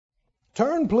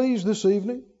Turn, please, this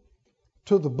evening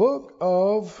to the book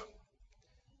of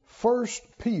 1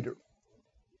 Peter.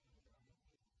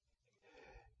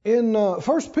 In 1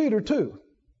 Peter 2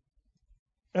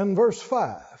 and verse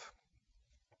 5.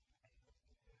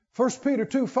 1 Peter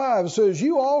 2:5 says,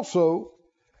 "You also,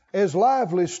 as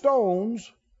lively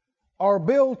stones, are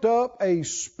built up a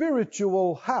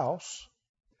spiritual house,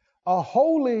 a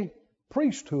holy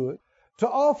priesthood, to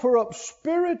offer up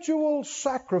spiritual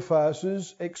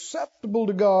sacrifices acceptable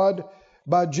to God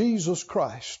by Jesus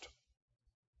Christ."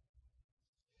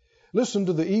 Listen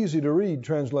to the easy to read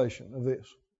translation of this.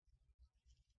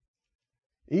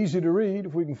 Easy to read,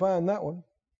 if we can find that one.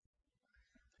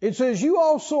 It says, "You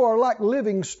also are like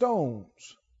living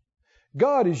stones."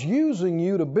 God is using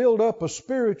you to build up a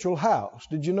spiritual house.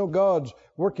 Did you know God's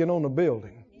working on a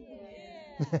building?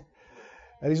 Yeah.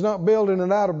 And He's not building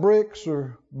it out of bricks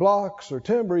or blocks or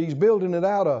timber. He's building it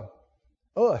out of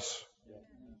us,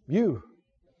 you.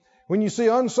 When you see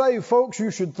unsaved folks, you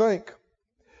should think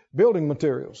building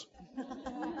materials.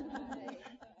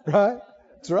 Right?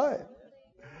 That's right.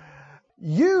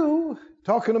 You,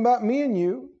 talking about me and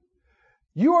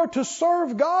you are to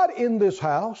serve God in this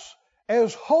house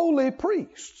as holy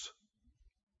priests,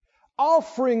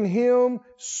 offering Him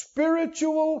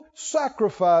spiritual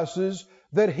sacrifices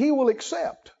that He will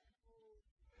accept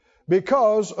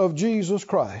because of Jesus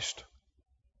Christ.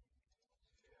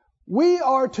 We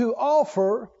are to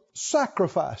offer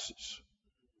sacrifices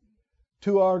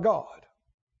to our God.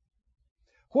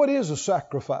 What is a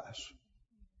sacrifice?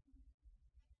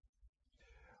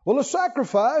 Well, a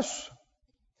sacrifice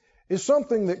is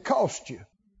something that costs you.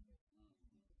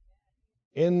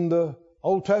 In the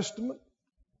Old Testament,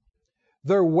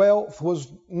 their wealth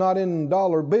was not in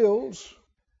dollar bills.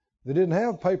 They didn't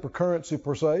have paper currency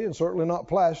per se, and certainly not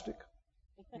plastic.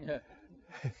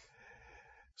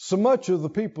 So much of the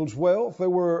people's wealth, they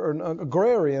were an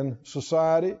agrarian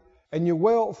society, and your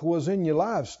wealth was in your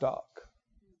livestock.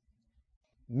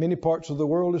 Many parts of the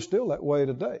world is still that way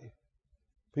today.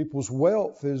 People's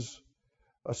wealth is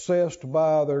assessed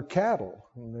by their cattle,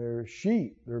 and their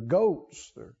sheep, their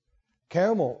goats, their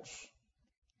camels.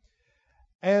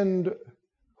 And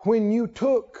when you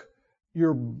took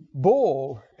your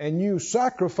bull and you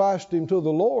sacrificed him to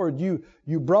the Lord,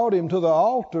 you brought him to the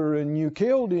altar and you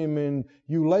killed him and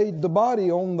you laid the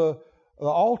body on the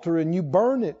altar and you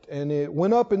burned it and it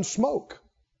went up in smoke.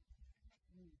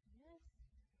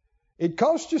 It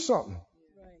cost you something,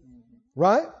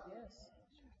 right?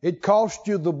 It cost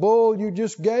you the bull you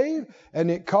just gave,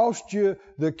 and it cost you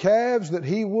the calves that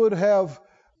he would have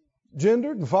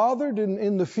gendered and fathered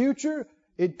in the future.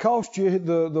 It cost you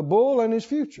the bull and his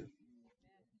future.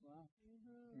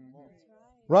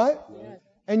 Right?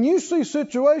 And you see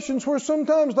situations where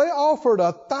sometimes they offered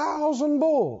 1,000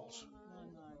 bulls.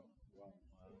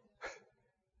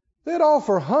 They'd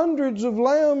offer hundreds of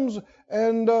lambs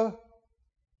and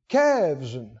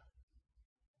calves, and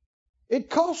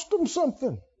it cost them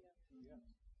something.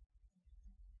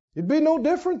 It'd be no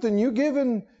different than you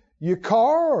giving your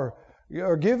car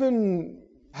or giving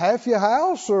half your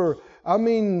house,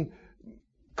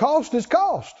 cost is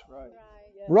cost.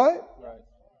 Right?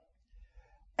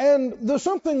 And there's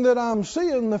something that I'm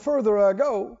seeing the further I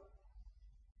go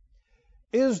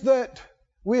is that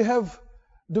we have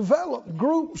developed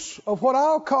groups of what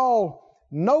I'll call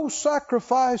no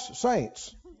sacrifice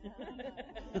saints.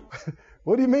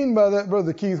 What do you mean by that,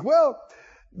 Brother Keith? Well,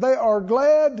 they are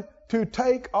glad to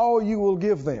take all you will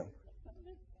give them.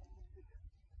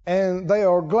 And they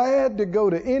are glad to go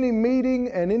to any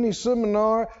meeting and any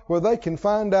seminar where they can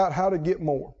find out how to get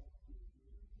more.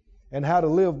 And how to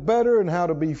live better and how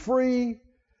to be free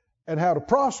and how to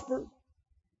prosper,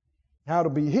 how to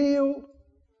be healed,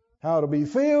 how to be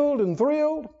filled and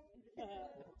thrilled.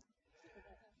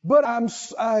 But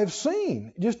I've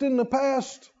seen, just in the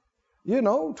past,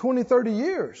 20, 30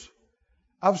 years,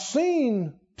 I've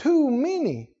seen too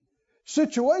many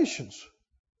situations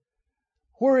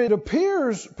where it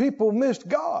appears people missed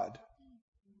God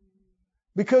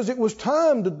because it was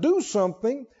time to do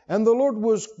something and the Lord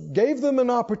gave them an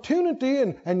opportunity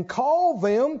and called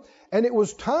them, and it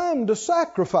was time to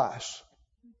sacrifice.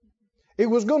 It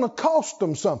was going to cost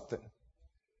them something.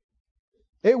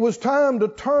 It was time to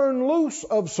turn loose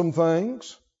of some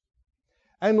things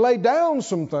and lay down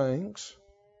some things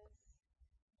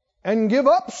and give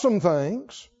up some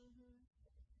things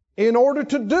in order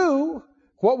to do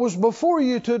what was before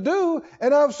you to do.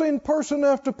 And I've seen person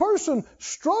after person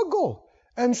struggle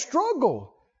and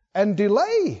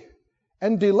delay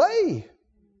and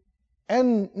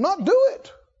not do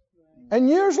it. And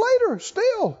years later,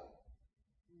 still.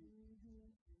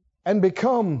 And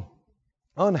become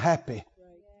unhappy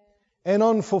and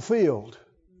unfulfilled.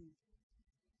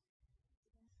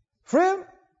 Friend,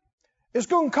 it's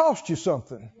going to cost you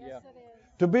something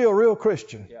to be a real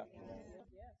Christian.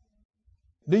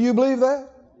 Do you believe that?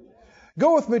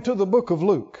 Go with me to the book of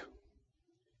Luke.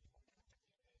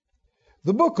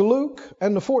 The book of Luke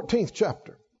and the 14th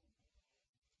chapter.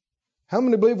 How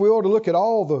many believe we ought to look at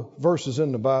all the verses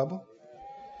in the Bible?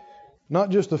 Not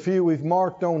just a few we've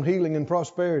marked on healing and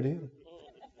prosperity.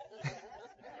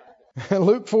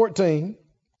 Luke 14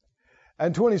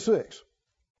 and 26.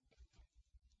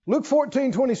 Luke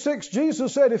 14:26,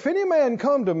 Jesus said, if any man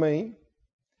come to me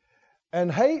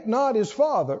and hate not his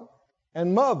father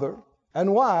and mother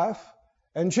and wife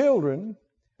and children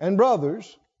and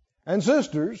brothers and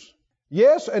sisters,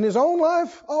 yes, and his own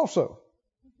life also,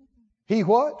 he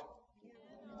what?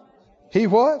 He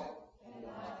what?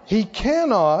 He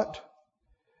cannot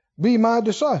be my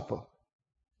disciple.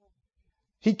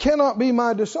 He cannot be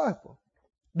my disciple.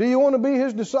 Do you want to be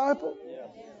his disciple?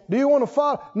 Do you want to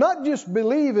follow? Not just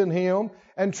believe in him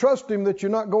and trust him that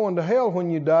you're not going to hell when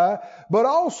you die, but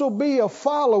also be a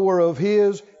follower of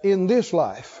his in this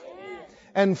life.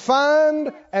 And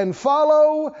find and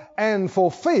follow and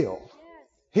fulfill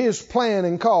his plan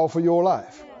and call for your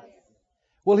life.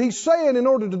 Well, he's saying in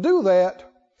order to do that,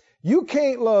 you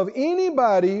can't love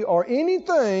anybody or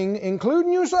anything,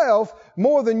 including yourself,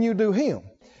 more than you do him.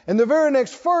 And the very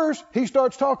next verse, he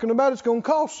starts talking about it's going to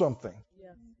cost something.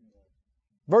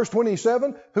 Verse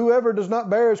 27, whoever does not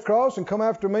bear his cross and come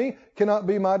after me cannot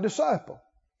be my disciple.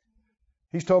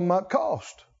 He's talking about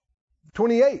cost.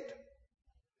 28,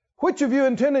 which of you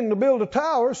intending to build a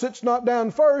tower sits not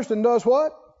down first and does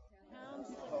what?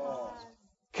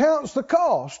 Counts the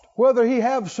cost, whether he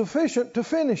have sufficient to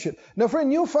finish it. Now,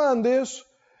 friend, you'll find this.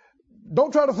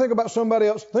 Don't try to think about somebody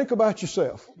else. Think about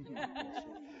yourself.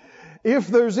 If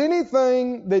there's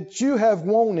anything that you have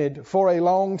wanted for a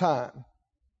long time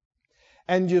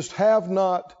and just have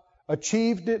not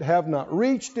achieved it, have not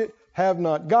reached it, have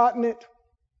not gotten it,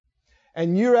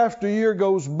 and year after year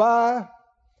goes by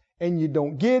and you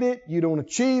don't get it, you don't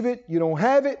achieve it, you don't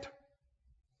have it,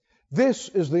 this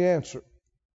is the answer.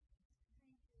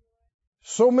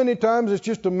 So many times it's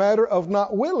just a matter of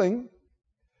not willing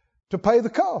to pay the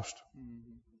cost.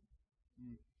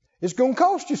 It's going to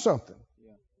cost you something.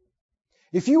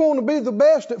 If you want to be the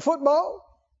best at football,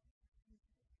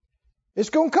 it's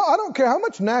going to cost. I don't care how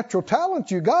much natural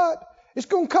talent you got, it's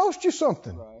going to cost you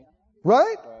something.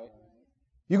 Right?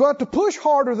 You're going to have to push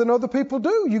harder than other people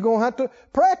do. You're going to have to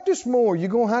practice more. You're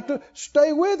going to have to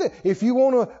stay with it. If you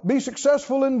want to be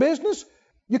successful in business,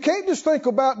 you can't just think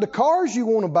about the cars you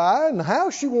want to buy and the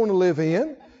house you want to live in,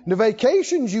 and the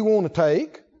vacations you want to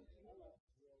take.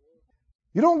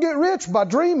 You don't get rich by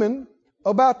dreaming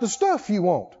about the stuff you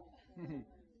want.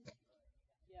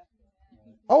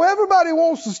 Oh, everybody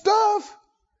wants the stuff.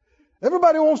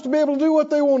 Everybody wants to be able to do what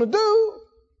they want to do.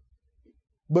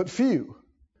 But few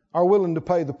are willing to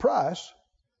pay the price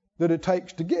that it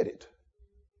takes to get it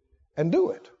and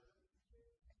do it.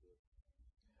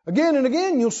 Again and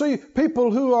again, you'll see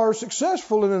people who are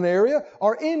successful in an area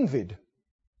are envied.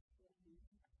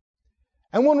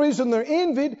 And one reason they're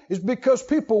envied is because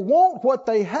people want what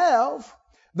they have.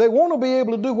 They want to be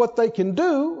able to do what they can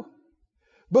do,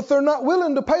 but they're not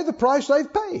willing to pay the price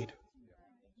they've paid.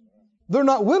 They're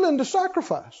not willing to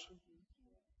sacrifice.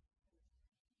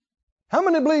 How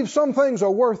many believe some things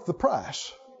are worth the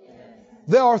price?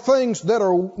 There are things that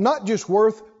are not just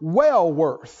worth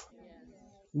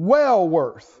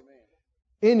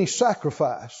any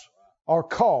sacrifice or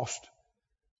cost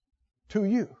to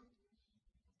you.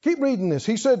 Keep reading this.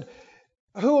 He said,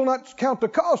 who will not count the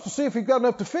cost to see if he's got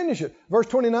enough to finish it? Verse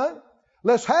 29,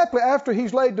 lest haply after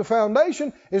he's laid the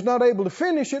foundation is not able to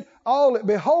finish it, all that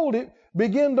behold it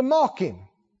begin to mock him.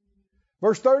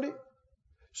 Verse 30,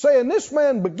 saying this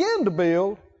man began to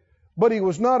build, but he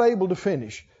was not able to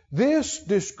finish. This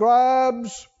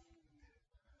describes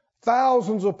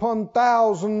thousands upon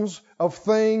thousands of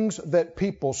things that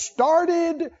people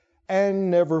started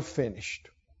and never finished.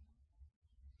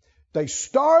 They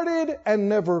started and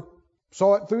never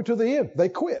saw it through to the end. They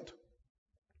quit.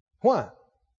 Why?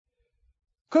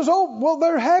 Because,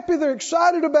 they're happy, they're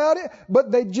excited about it,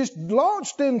 but they just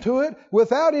launched into it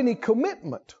without any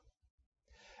commitment.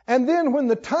 And then when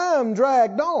the time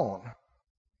dragged on,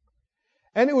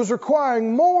 and it was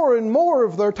requiring more and more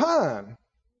of their time,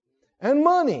 and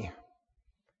money,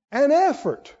 and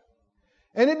effort,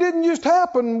 and it didn't just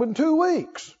happen in 2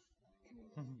 weeks.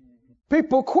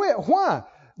 People quit. Why?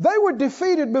 They were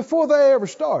defeated before they ever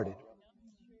started.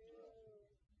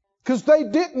 Because they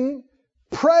didn't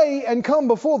pray and come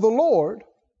before the Lord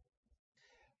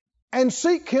and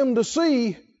seek Him to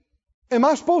see Am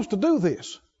I supposed to do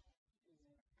this?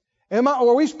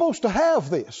 Are we supposed to have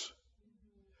this?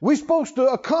 Are we supposed to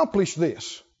accomplish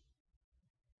this?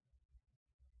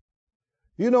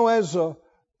 You know, as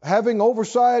having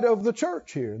oversight of the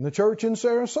church here, and the church in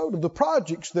Sarasota, the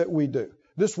projects that we do,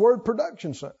 this Word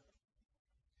Production Center.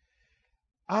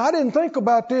 I didn't think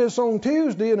about this on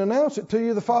Tuesday and announce it to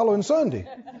you the following Sunday.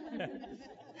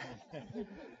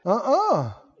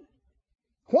 Why?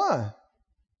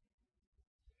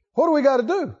 What do we got to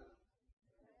do?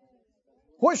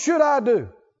 What should I do?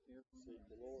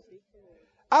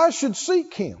 I should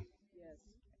seek Him.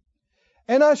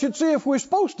 And I should see if we're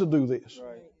supposed to do this.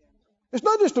 It's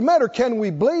not just a matter, can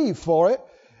we believe for it?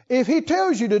 If He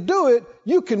tells you to do it,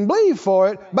 you can believe for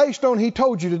it based on He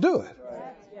told you to do it.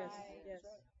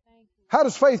 How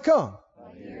does faith come?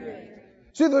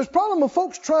 See, there's a problem with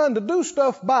folks trying to do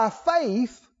stuff by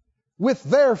faith with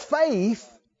their faith.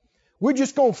 We're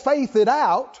just going to faith it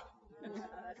out.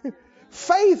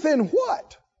 Faith in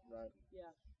what?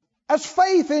 That's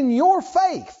faith in your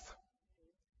faith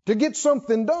to get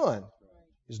something done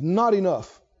is not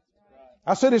enough.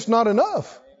 I said it's not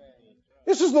enough.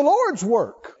 This is the Lord's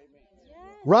work.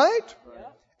 Right?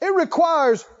 It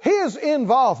requires His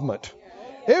involvement.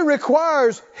 It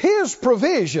requires His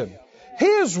provision,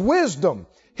 His wisdom,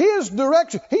 His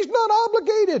direction. He's not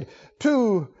obligated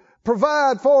to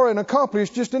provide for and accomplish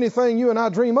just anything you and I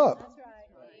dream up.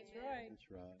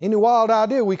 Any wild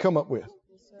idea we come up with.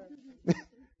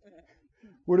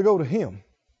 We're to go to Him.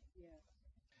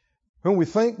 When we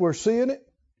think we're seeing it,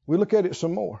 we look at it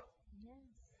some more.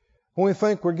 When we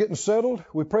think we're getting settled,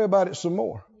 we pray about it some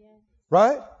more.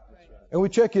 Right? And we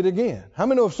check it again. How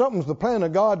many know if something's the plan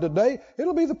of God today,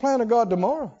 it'll be the plan of God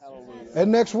tomorrow,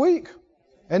 and next week,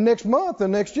 and next month,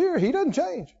 and next year? He doesn't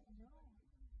change.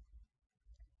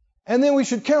 And then we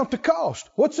should count the cost.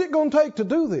 What's it going to take to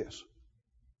do this?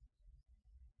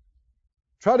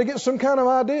 Try to get some kind of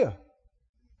idea.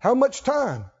 How much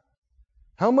time?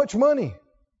 How much money?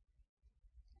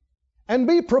 And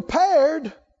be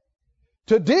prepared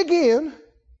to dig in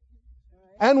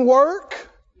and work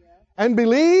and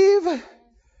believe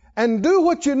and do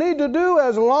what you need to do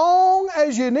as long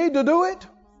as you need to do it.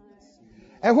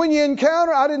 And when you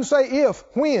encounter, I didn't say if,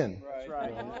 when.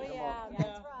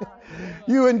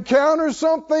 You encounter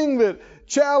something that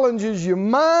challenges your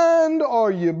mind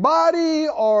or your body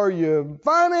or your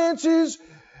finances,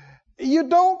 you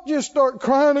don't just start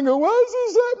crying and go, why is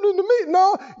this happening to me?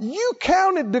 No, you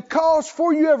counted the cost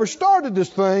before you ever started this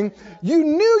thing. You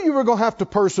knew you were going to have to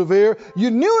persevere. You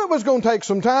knew it was going to take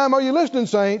some time. Are you listening,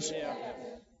 saints? Yeah.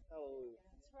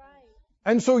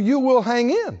 And so you will hang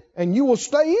in and you will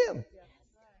stay in.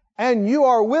 And you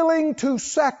are willing to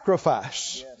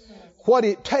sacrifice what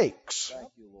it takes.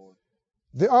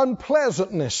 The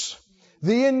unpleasantness,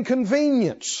 the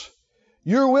inconvenience.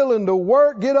 You're willing to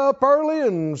work, get up early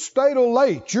and stay till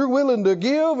late. You're willing to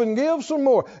give and give some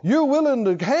more. You're willing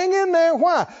to hang in there.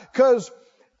 Why? Because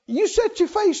you set your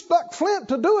face like flint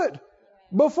to do it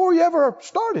before you ever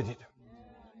started it.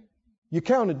 You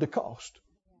counted the cost.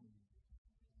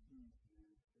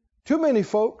 Too many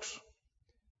folks,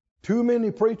 too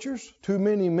many preachers, too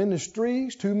many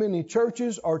ministries, too many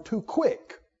churches are too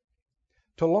quick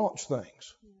to launch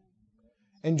things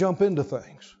and jump into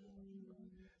things.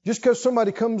 Just because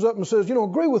somebody comes up and says,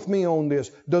 agree with me on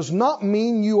this, does not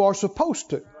mean you are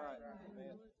supposed to.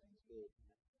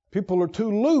 People are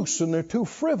too loose and they're too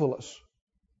frivolous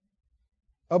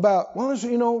about,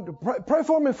 pray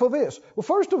for me for this. Well,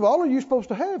 first of all, are you supposed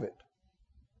to have it?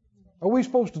 Are we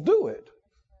supposed to do it?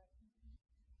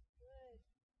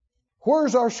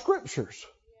 Where's our scriptures?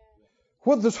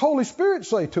 What does Holy Spirit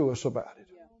say to us about it?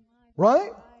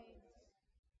 Right?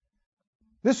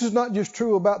 This is not just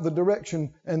true about the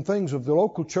direction and things of the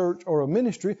local church or a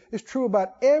ministry. It's true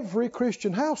about every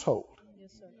Christian household.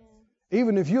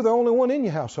 Even if you're the only one in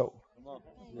your household.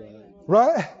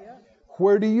 Right?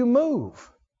 Where do you move?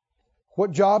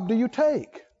 What job do you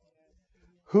take?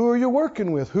 Who are you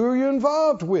working with? Who are you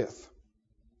involved with?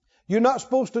 You're not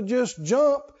supposed to just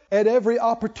jump at every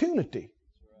opportunity.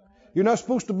 You're not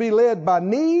supposed to be led by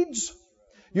needs.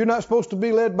 You're not supposed to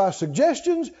be led by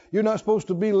suggestions. You're not supposed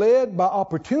to be led by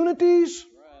opportunities.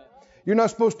 You're not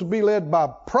supposed to be led by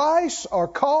price or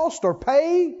cost or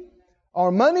pay or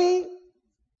money.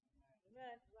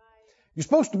 You're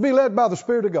supposed to be led by the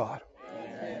Spirit of God.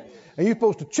 And you're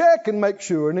supposed to check and make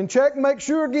sure, and then check and make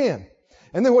sure again.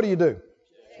 And then what do?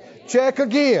 Check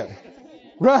again.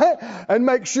 Right? And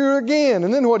make sure again.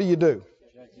 And then what do?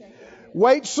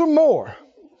 Wait some more.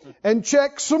 And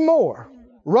check some more.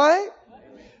 Right?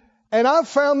 And I've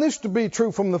found this to be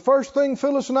true from the first thing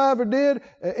Phyllis and I ever did.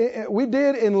 We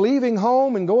did in leaving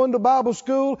home and going to Bible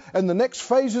school and the next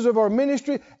phases of our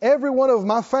ministry. Every one of them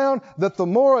I found that the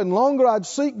more and longer I'd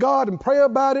seek God and pray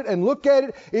about it and look at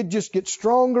it, it just gets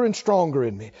stronger and stronger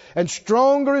in me. And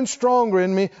stronger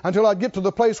in me until I get to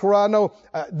the place where I know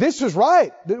this is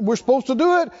right. We're supposed to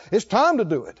do it. It's time to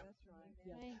do it.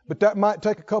 But that might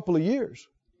take a couple of years.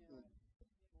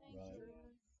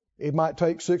 It might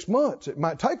take 6 months. It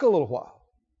might take a little while,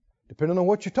 depending on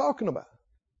what you're talking about,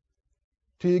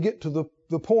 till you get to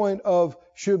the point of,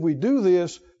 should we do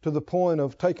this, to the point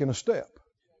of taking a step.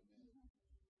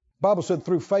 The Bible said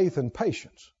through faith and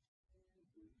patience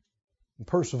and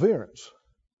perseverance,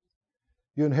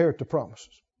 you inherit the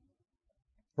promises.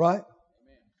 Right?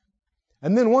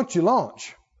 And then once you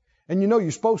launch, and you know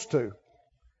you're supposed to,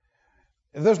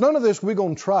 if there's none of this, we're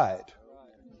going to try it.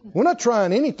 We're not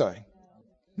trying anything.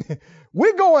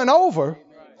 We're going over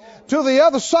to the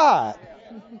other side.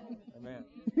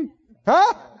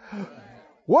 Huh?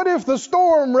 What if the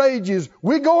storm rages?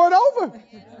 We're going over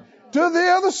to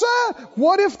the other side.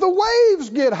 What if the waves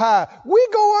get high?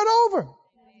 We're going over.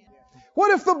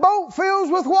 What if the boat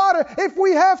fills with water? If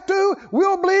we have to,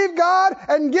 we'll believe God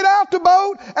and get out the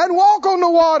boat and walk on the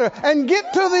water and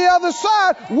get to the other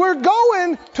side. We're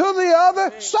going to the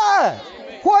other side.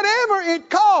 Whatever it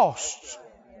costs.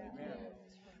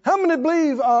 How many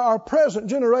believe our present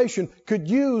generation could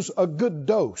use a good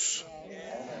dose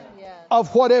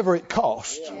of whatever it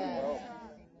costs?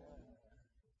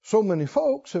 So many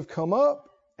folks have come up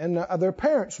and their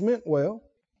parents meant well,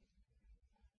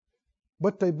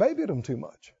 but they babied them too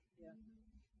much.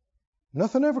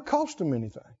 Nothing ever cost them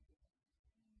anything.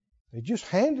 They just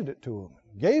handed it to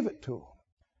them, gave it to them.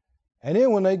 And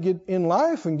then when they get in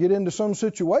life and get into some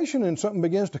situation and something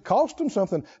begins to cost them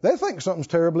something, they think something's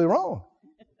terribly wrong.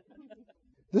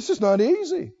 This is not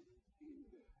easy.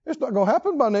 It's not going to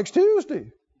happen by next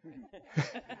Tuesday.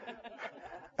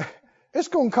 It's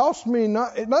going to cost me,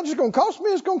 not just going to cost me,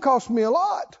 it's going to cost me a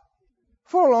lot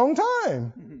for a long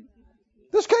time.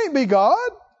 This can't be God.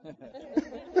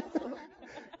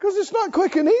 Because it's not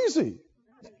quick and easy.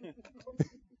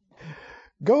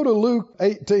 Go to Luke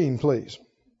 18, please.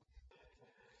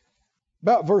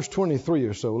 About verse 23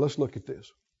 or so. Let's look at this.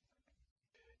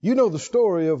 You know the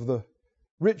story of the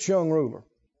rich young ruler.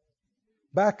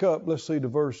 Back up, let's see, to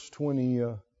verse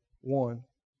 21.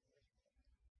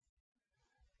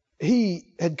 He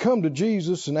had come to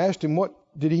Jesus and asked him, what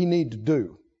did he need to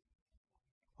do?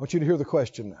 I want you to hear the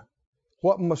question now.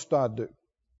 What must I do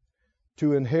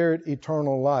to inherit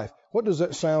eternal life? What does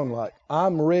that sound like?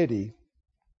 I'm ready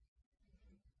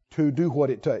to do what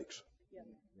it takes.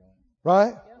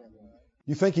 Right?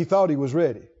 You think he thought he was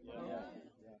ready?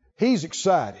 He's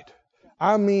excited.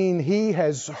 I mean, he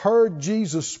has heard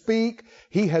Jesus speak.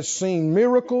 He has seen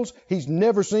miracles he's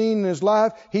never seen in his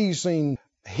life. He's seen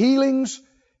healings.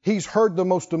 He's heard the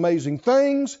most amazing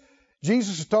things.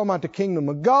 Jesus is talking about the kingdom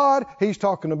of God. He's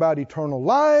talking about eternal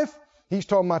life. He's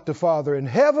talking about the Father in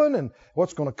heaven and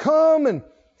what's going to come.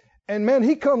 And man,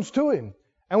 he comes to him.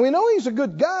 And we know he's a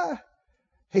good guy.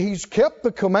 He's kept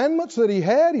the commandments that he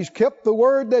had. He's kept the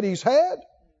word that he's had.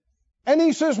 And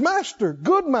he says, Master,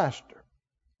 good master,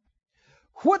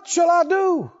 what shall I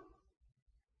do?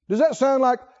 Does that sound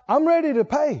like I'm ready to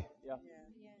pay?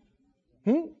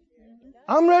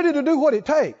 I'm ready to do what it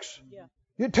takes.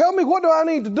 You tell me, what do I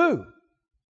need to do?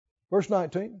 Verse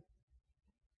 19.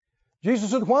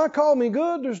 Jesus said, why call me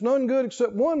good? There's none good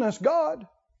except one, that's God.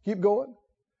 Keep going.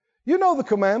 You know the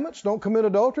commandments. Don't commit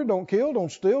adultery, don't kill,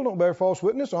 don't steal, don't bear false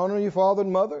witness, honor your father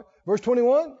and mother. Verse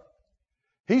 21.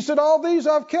 He said, all these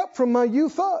I've kept from my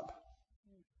youth up.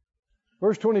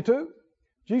 Verse 22.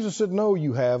 Jesus said, no,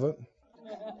 you haven't.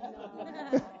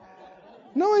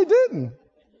 No, he didn't.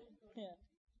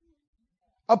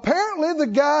 Apparently the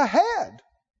guy had.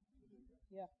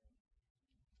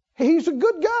 He's a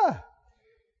good guy.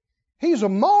 He's a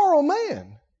moral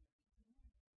man.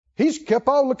 He's kept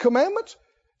all the commandments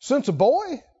since a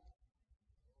boy.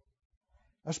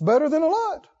 That's better than a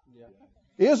lot.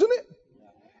 Isn't it?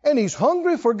 And he's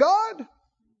hungry for God.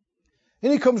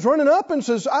 And he comes running up and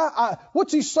says,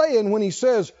 what's he saying when he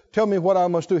says, tell me what I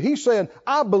must do? He's saying,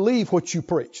 I believe what you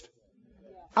preached.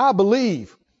 I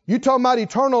believe. You talking about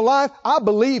eternal life? I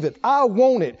believe it. I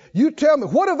want it. You tell me,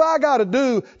 what have I got to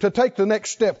do to take the next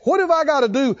step? What have I got to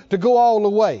do to go all the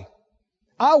way?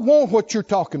 I want what you're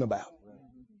talking about.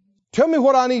 Tell me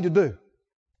what I need to do.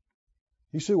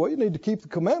 He said, well, you need to keep the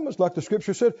commandments like the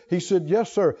scripture said. He said,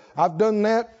 yes, sir. I've done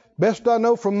that best I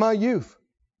know from my youth.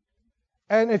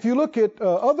 And if you look at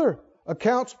other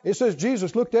accounts, it says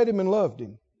Jesus looked at him and loved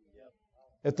him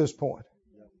at this point.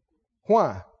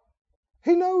 Why?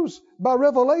 He knows by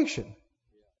revelation.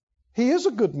 He is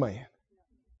a good man.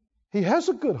 He has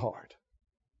a good heart.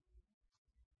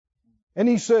 And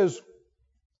he says,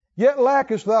 yet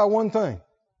lackest thou one thing.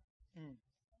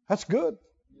 That's good.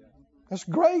 That's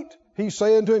great. He's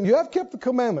saying to him, you have kept the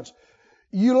commandments.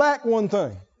 You lack one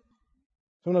thing.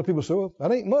 Some other people say, well,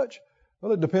 that ain't much.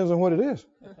 Well, it depends on what it is.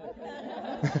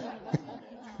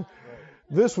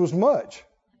 This was much.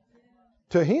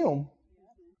 To him,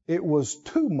 it was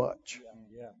too much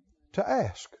to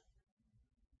ask.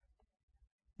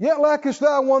 Yet lackest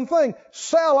thou one thing.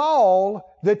 Sell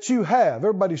all that you have.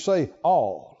 Everybody say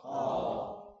all.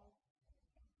 All.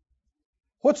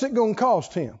 What's it going to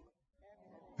cost him?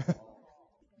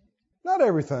 Not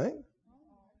everything.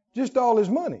 Just all his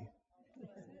money.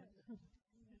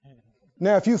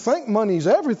 Now, if you think money's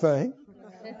everything,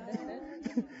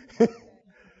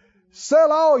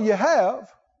 sell all you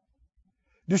have,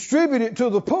 distribute it to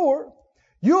the poor,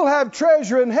 you'll have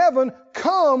treasure in heaven.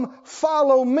 Come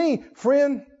follow me,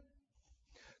 friend.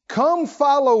 Come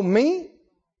follow me.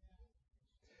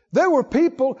 There were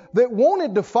people that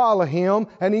wanted to follow him,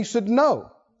 and he said,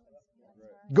 no.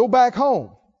 Go back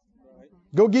home.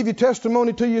 Go give your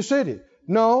testimony to your city.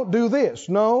 No, do this.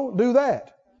 No, do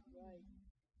that.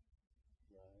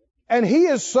 And he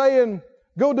is saying,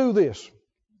 go do this.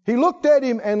 He looked at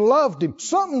him and loved him.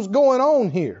 Something's going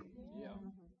on here.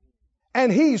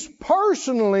 And he's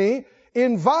personally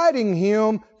inviting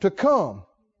him to come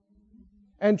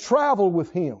and travel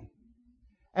with him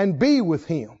and be with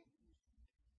him.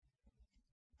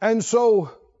 And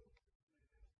so,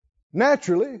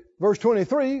 naturally, verse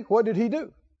 23, what did he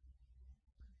do?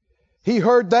 He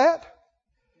heard that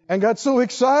and got so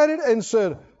excited and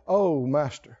said, oh,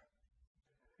 Master,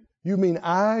 you mean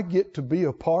I get to be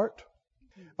a part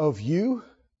of you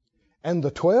and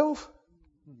the 12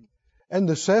 and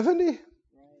the 70?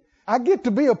 I get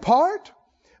to be a part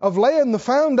of laying the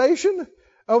foundation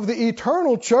of the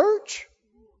eternal church?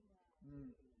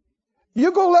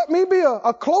 You gonna let me be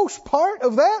a close part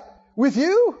of that with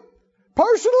you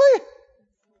personally?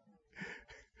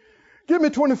 Give me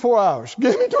 24 hours.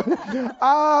 Give me 20.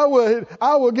 I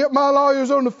will get my lawyers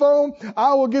on the phone.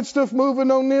 I will get stuff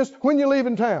moving on this. When you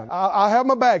leaving town, I'll have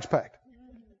my bags packed.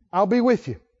 I'll be with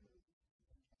you.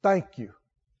 Thank you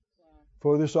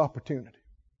for this opportunity.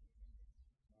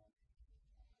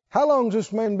 How long has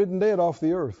this man been dead off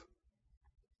the earth?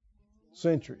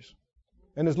 Centuries.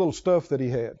 And his little stuff that he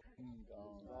had.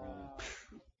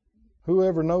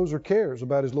 Whoever knows or cares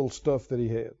about his little stuff that he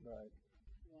had.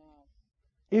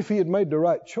 If he had made the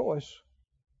right choice,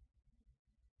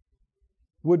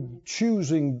 would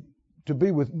choosing to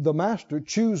be with the Master,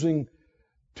 choosing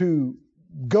to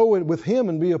go with him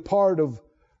and be a part of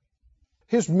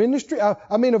his ministry.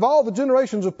 I mean, of all the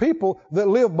generations of people that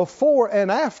lived before and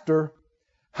after,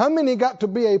 how many got to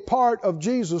be a part of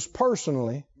Jesus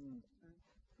personally,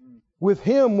 with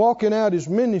him walking out his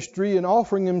ministry and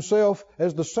offering himself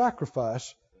as the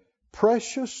sacrifice?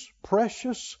 Precious,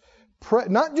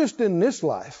 not just in this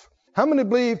life. How many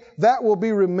believe that will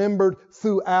be remembered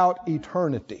throughout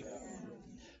eternity?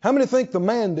 How many think the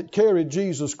man that carried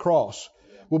Jesus' cross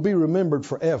will be remembered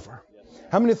forever?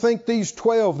 How many think these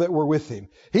 12 that were with him?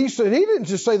 He said, he didn't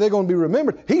just say they're going to be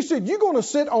remembered. He said, you're going to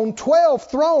sit on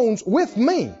 12 thrones with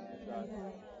me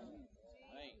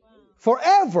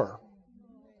forever.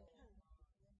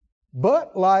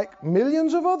 But like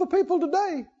millions of other people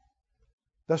today,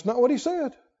 that's not what he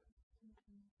said.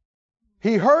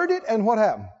 He heard it, and what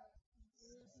happened?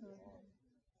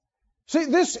 See,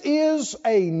 this is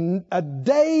a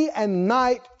day and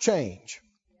night change.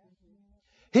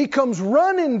 He comes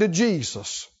running to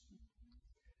Jesus.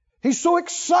 He's so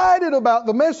excited about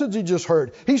the message he just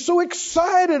heard. He's so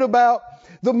excited about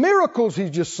the miracles he's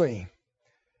just seen.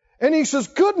 And he says,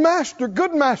 good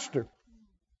master,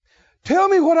 tell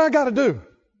me what I got to do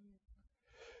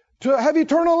to have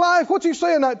eternal life. What's he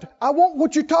saying? I want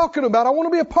what you're talking about. I want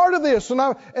to be a part of this.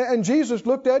 And Jesus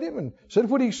looked at him and said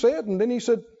what he said. And then he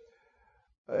said,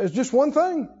 it's just one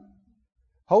thing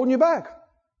holding you back.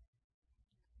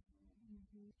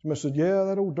 Somebody said, yeah,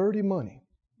 that old dirty money.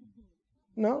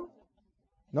 No,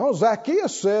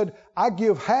 Zacchaeus said, I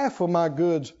give half of my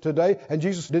goods today. And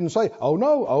Jesus didn't say, oh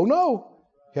no,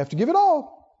 you have to give it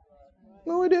all.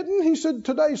 No, he didn't. He said,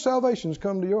 today salvation's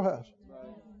come to your house.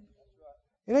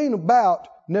 It ain't about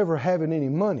never having any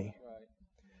money.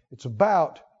 It's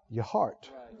about your heart.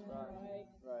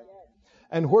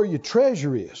 And where your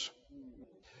treasure is,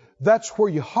 that's where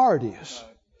your heart is.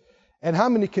 And how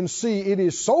many can see it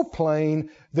is so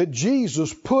plain that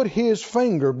Jesus put his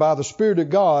finger by the Spirit of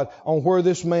God on where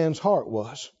this man's heart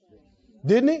was?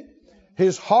 Didn't he?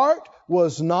 His heart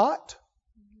was not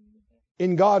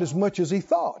in God as much as he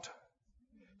thought.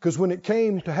 Because when it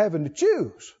came to having to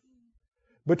choose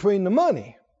between the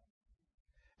money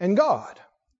and God,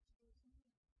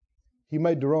 he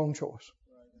made the wrong choice.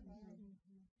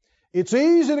 It's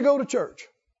easy to go to church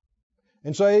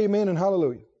and say amen and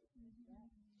hallelujah.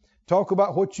 Talk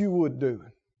about what you would do,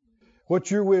 what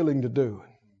you're willing to do.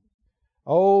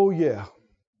 Oh, yeah.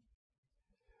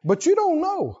 But you don't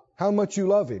know how much you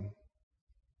love him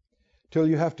till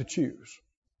you have to choose.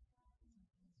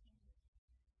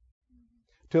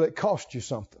 Till it costs you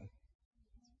something.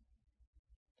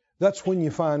 That's when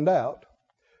you find out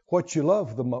what you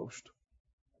love the most.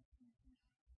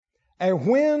 And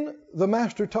when the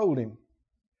master told him,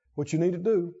 what you need to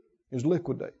do is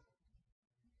liquidate,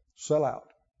 sell out.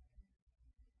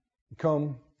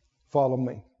 Come follow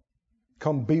me.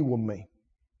 Come be with me.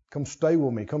 Come stay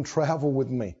with me. Come travel with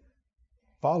me.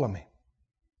 Follow me.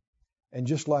 And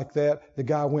just like that, the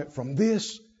guy went from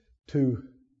this to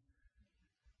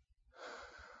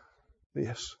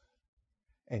this.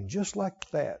 And just like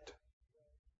that,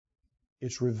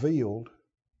 it's revealed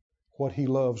what he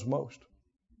loves most.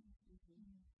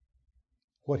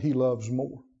 What he loves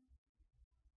more.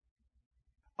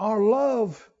 Our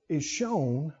love is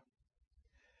shown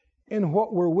in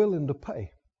what we're willing to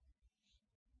pay.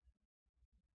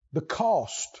 The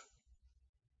cost,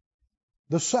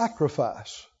 the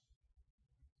sacrifice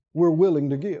we're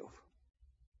willing to give.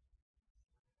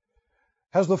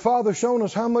 Has the Father shown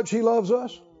us how much he loves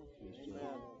us?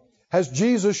 Has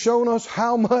Jesus shown us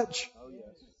how much?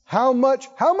 How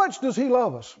much does he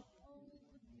love us?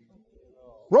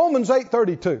 Romans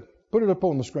 8:32. Put it up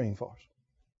on the screen for us.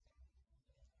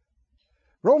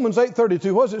 Romans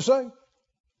 8:32. What does it say?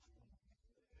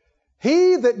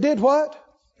 He that did what?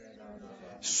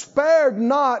 Spared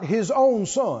not his own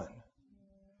son,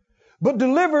 but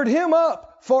delivered him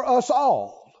up for us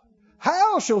all.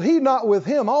 How shall he not with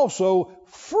him also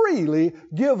freely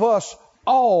give us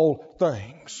all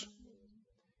things?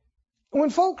 When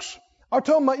folks are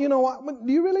talking about,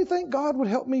 do you really think God would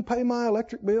help me pay my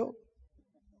electric bill?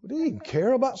 Would he even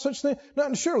care about such things?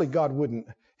 No, surely God wouldn't.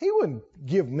 He wouldn't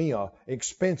give me an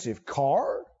expensive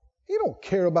car. He don't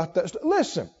care about that stuff.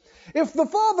 Listen, if the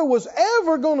Father was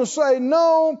ever going to say,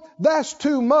 no, that's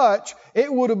too much,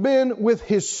 it would have been with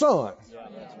his Son.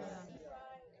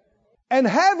 And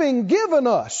having given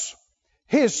us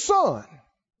his Son,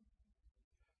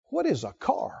 what is a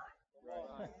car?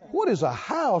 What is a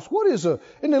house? What is an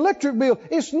electric bill?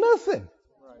 It's nothing.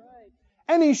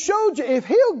 And he showed you, if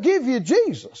he'll give you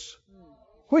Jesus,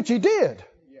 which he did,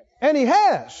 and he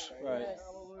has,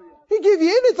 he'll give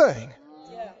you anything,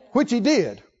 which he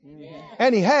did,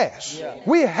 and he has.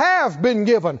 We have been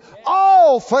given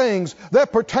all things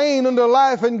that pertain unto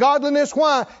life and godliness.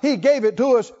 Why? He gave it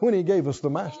to us when he gave us the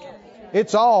Master.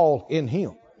 It's all in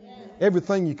him.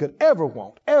 Everything you could ever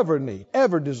want, ever need,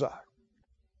 ever desire.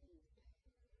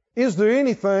 Is there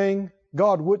anything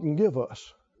God wouldn't give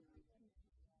us?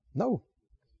 No.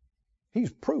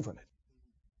 He's proven it.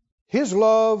 His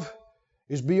love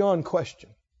is beyond question.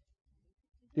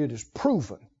 It is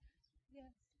proven.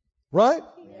 Right?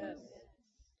 Yes.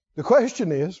 The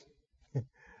question is,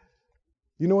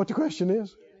 you know what the question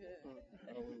is?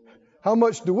 How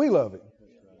much do we love him?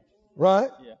 Right?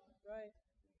 Yeah.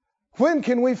 When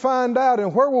can we find out,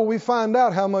 and where will we find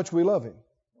out how much we love him?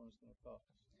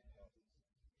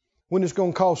 When it's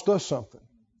going to cost us something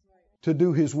to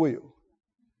do his will.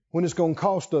 When it's going to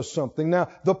cost us something. Now,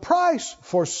 the price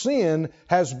for sin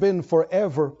has been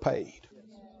forever paid.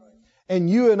 And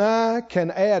you and I can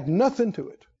add nothing to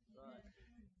it.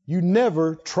 You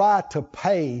never try to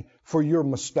pay for your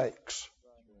mistakes.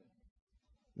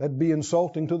 That'd be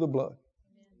insulting to the blood.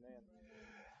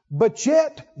 But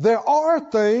yet, there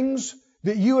are things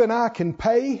that you and I can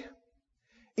pay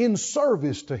in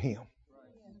service to him.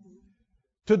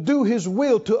 To do his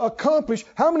will, to accomplish.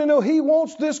 How many know he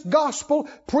wants this gospel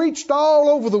preached all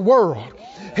over the world?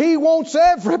 He wants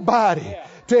everybody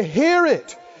to hear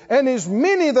it. And as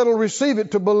many that will receive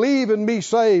it to believe and be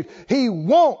saved. He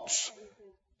wants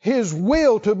his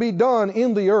will to be done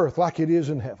in the earth like it is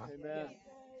in heaven. Amen.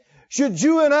 Should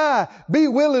you and I be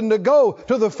willing to go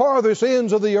to the farthest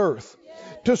ends of the earth?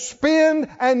 To spend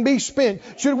and be spent?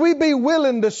 Should we be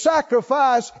willing to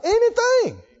sacrifice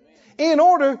anything in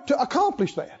order to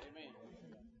accomplish that?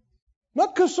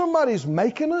 Not because somebody's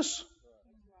making us,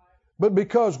 but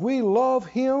because we love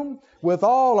him with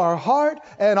all our heart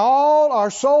and all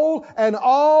our soul and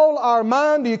all our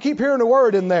mind. Do you keep hearing the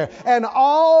word in there? And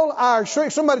all our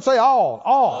strength. Somebody say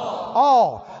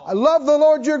all. I love the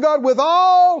Lord your God with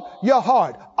all your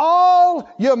heart, all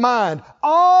your mind,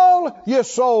 all your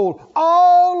soul,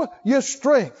 all your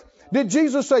strength. Did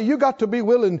Jesus say you got to be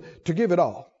willing to give it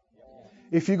all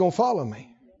if you're going to follow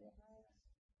me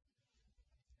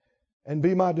and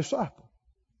be my disciple?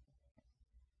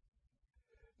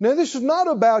 Now, this is not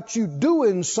about you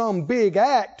doing some big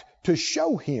act to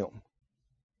show Him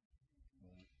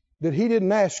that He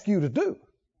didn't ask you to do.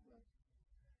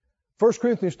 1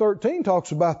 Corinthians 13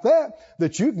 talks about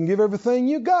that you can give everything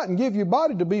you got and give your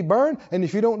body to be burned, and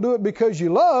if you don't do it because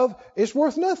you love, it's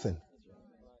worth nothing.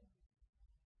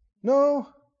 No,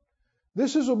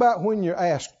 this is about when you're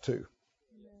asked to.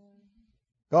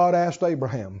 God asked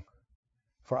Abraham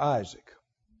for Isaac,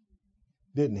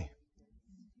 didn't He?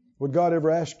 Would God ever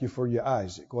ask you for your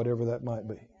Isaac, whatever that might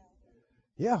be?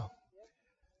 Yeah.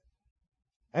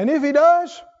 And if He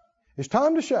does, it's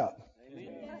time to shout.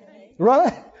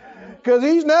 Right? Because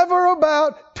He's never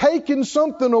about taking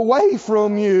something away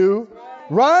from you.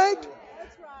 Right?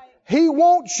 He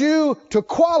wants you to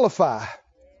qualify.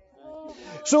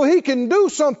 So He can do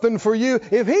something for you.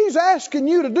 If He's asking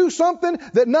you to do something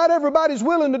that not everybody's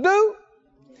willing to do,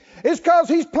 it's because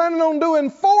He's planning on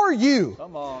doing for you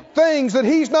things that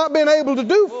He's not been able to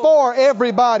do for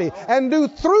everybody and do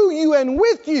through you and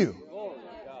with you.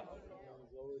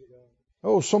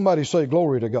 Oh, somebody say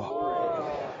glory to God.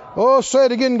 Oh, say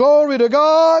it again, glory to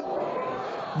God.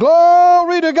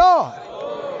 Glory to God.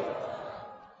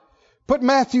 Put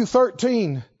Matthew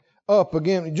 13 up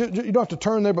again. You don't have to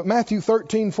turn there, but Matthew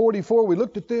 13:44, we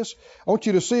looked at this. I want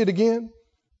you to see it again.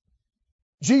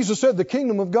 Jesus said the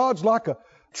kingdom of God's like a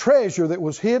treasure that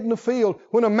was hid in a field.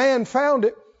 When a man found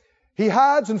it, he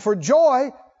hides, and for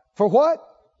joy, for what?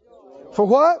 Joy. For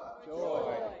what?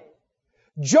 Joy.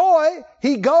 Joy,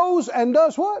 he goes and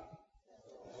does what?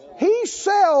 He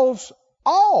sells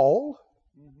all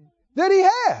that he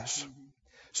has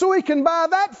so he can buy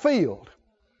that field.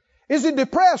 Is he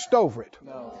depressed over it?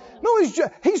 No,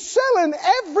 he's selling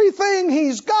everything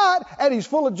he's got and he's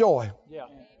full of joy. Yeah.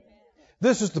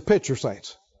 This is the picture,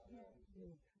 saints.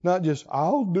 Not just,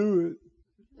 I'll do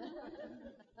it.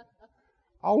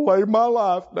 I'll lay my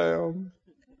life down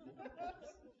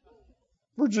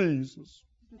for Jesus.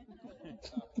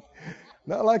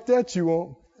 Not like that you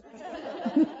won't.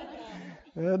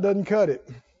 That doesn't cut it.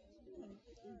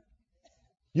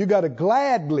 You got to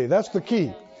gladly, that's the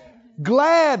key,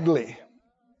 gladly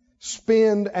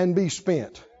spend and be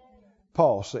spent,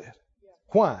 Paul said.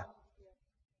 Why?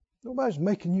 Nobody's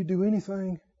making you do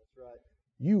anything.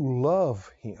 You love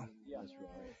Him.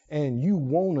 And you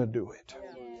want to do it.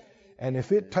 And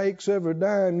if it takes every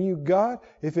dime you got,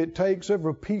 if it takes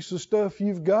every piece of stuff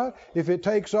you've got, if it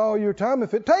takes all your time,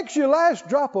 if it takes your last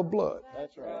drop of blood.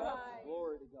 That's right.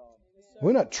 Glory to God.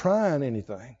 We're not trying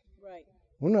anything.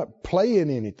 We're not playing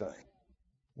anything.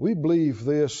 We believe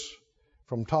this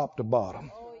from top to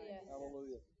bottom.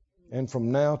 And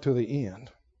from now to the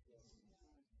end.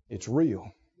 It's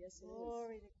real.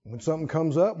 When something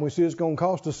comes up and we see it's going to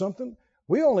cost us something,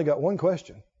 we only got one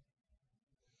question.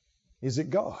 Is it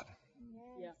God?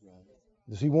 Yeah.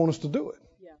 Does He want us to do it?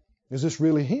 Yeah. Is this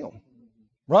really Him?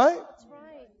 Right? That's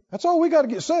right. That's all we got to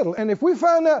get settled. And if we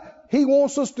find out He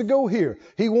wants us to go here,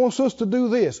 He wants us to do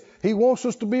this, He wants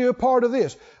us to be a part of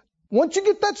this. Once you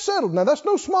get that settled, now that's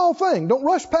no small thing. Don't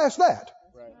rush past that.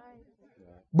 Right.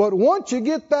 But once you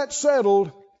get that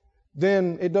settled,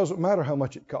 then it doesn't matter how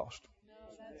much it costs.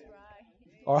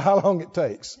 Or how long it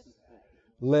takes.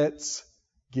 Let's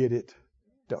get it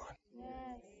done.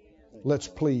 Let's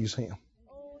please Him.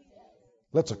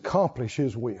 Let's accomplish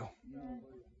His will.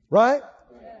 Right?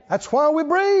 That's why we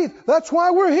breathe. That's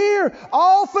why we're here.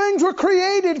 All things were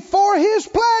created for His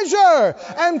pleasure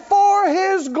and for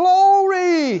His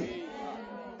glory.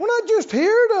 We're not just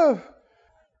here to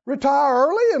retire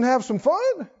early and have some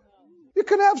fun. You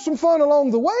can have some fun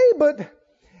along the way, but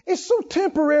it's so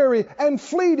temporary and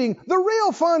fleeting. The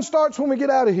real fun starts when we get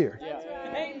out of here. Yeah.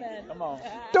 Amen. Come on.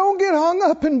 Don't get hung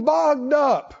up and bogged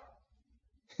up.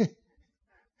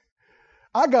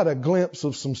 I got a glimpse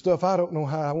of some stuff. I don't know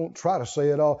how. I won't try to say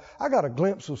it all. I got a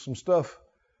glimpse of some stuff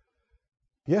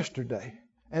yesterday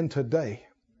and today.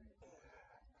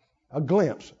 A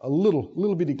glimpse, a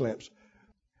little bitty glimpse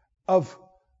of,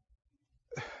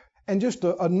 and just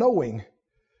a knowing.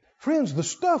 Friends, the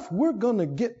stuff we're going to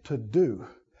get to do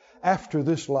after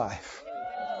this life.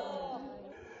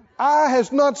 Eye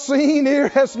has not seen, ear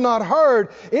has not heard.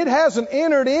 It hasn't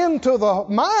entered into the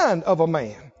mind of a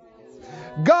man.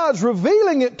 God's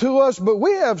revealing it to us, but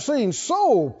we have seen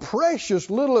so precious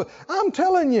little. I'm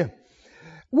telling you,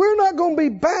 we're not going to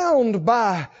be bound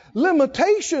by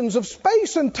limitations of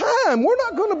space and time. We're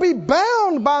not going to be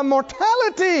bound by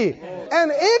mortality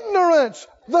and ignorance.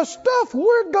 The stuff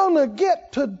we're going to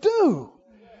get to do,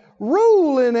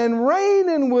 ruling and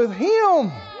reigning with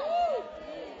Him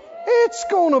It's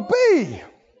going to be.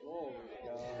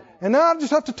 And now I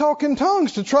just have to talk in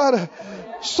tongues to try to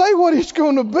say what it's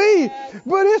going to be.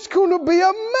 But it's going to be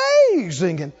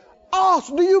amazing and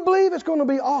awesome. Do you believe it's going to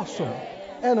be awesome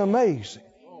and amazing?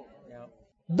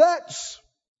 That's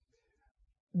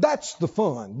the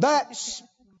fun. That's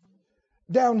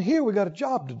down here we got a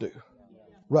job to do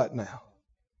right now.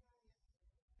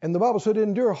 And the Bible said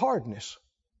endure hardness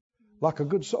like a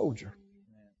good soldier.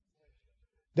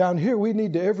 Down here we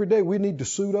need to every day we need to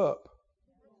suit up.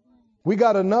 We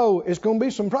got to know it's going to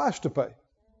be some price to pay.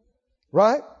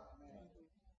 Right?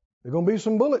 There's going to be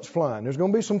some bullets flying. There's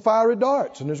going to be some fiery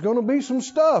darts. And there's going to be some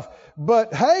stuff.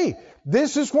 But hey,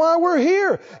 this is why we're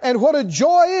here. And what a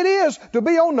joy it is to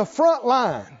be on the front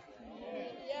line.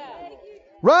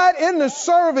 Right in the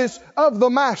service of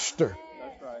the Master.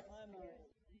 That's right.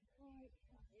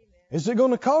 Is it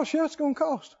going to cost? Yeah, it's going to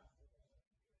cost.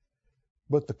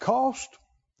 But the cost,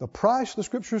 the price, the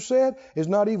Scripture said, is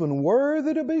not even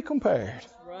worthy to be compared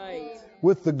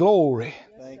with the glory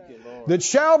that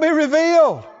shall be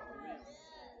revealed.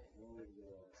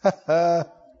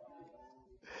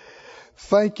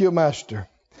 Thank you, Master.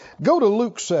 Go to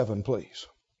Luke 7, please.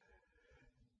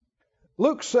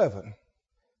 Luke 7.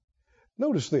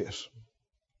 Notice this.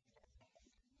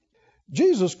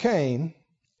 Jesus came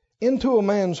into a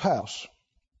man's house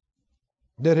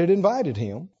that had invited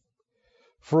him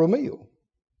for a meal.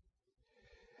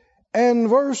 And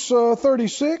verse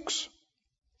 36,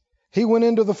 he went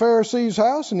into the Pharisee's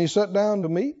house and he sat down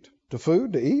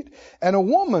to eat. And a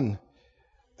woman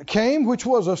came which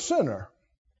was a sinner.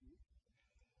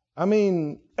 I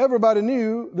mean, everybody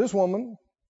knew this woman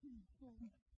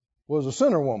was a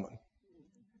sinner woman.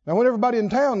 Now, when everybody in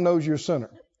town knows you're a sinner,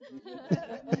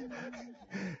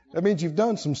 that means you've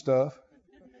done some stuff,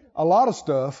 a lot of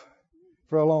stuff,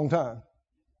 for a long time.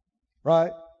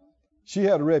 Right? She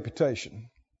had a reputation,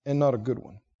 and not a good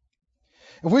one.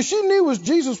 And when she knew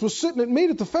Jesus was sitting at meat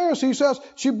at the Pharisee's house,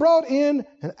 she brought in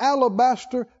an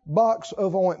alabaster box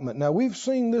of ointment. Now, we've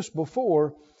seen this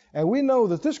before, and we know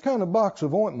that this kind of box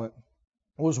of ointment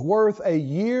was worth a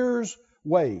year's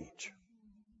wage.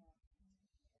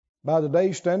 By the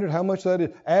day's standard, how much that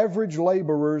is? Average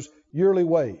laborer's yearly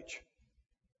wage.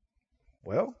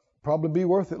 Well, probably be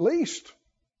worth at least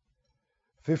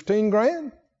 15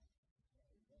 grand.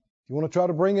 You want to try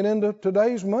to bring it into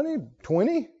today's money?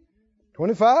 20?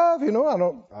 25? You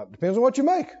know, depends on what you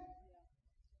make.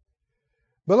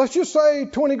 But let's just say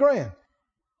 20 grand.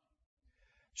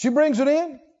 She brings it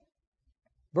in.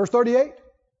 Verse 38.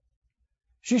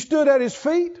 She stood at his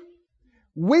feet,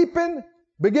 weeping,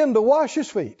 began to wash his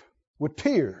feet with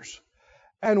tears,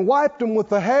 and wiped them with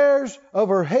the hairs of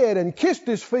her head, and kissed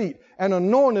his feet, and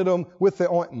anointed them with the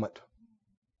ointment.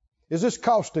 Is this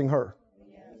costing her?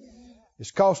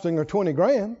 It's costing her 20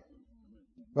 grand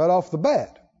right off the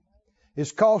bat.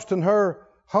 It's costing her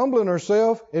humbling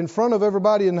herself in front of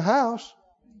everybody in the house,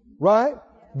 right?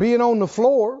 Being on the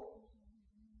floor.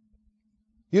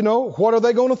 You know, what are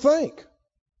they going to think?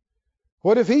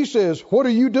 What if he says, "What are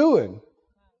you doing?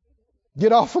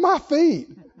 Get off of my feet."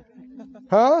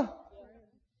 Huh?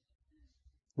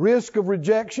 Risk of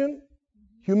rejection,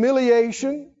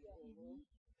 humiliation.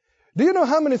 Do you know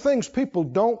how many things people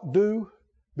don't do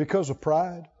because of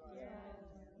pride?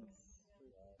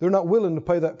 They're not willing to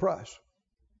pay that price.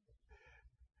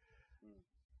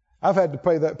 I've had to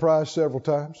pay that price several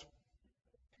times.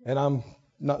 And I'm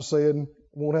not saying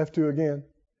won't have to again.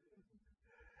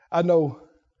 I know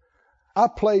I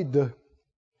played the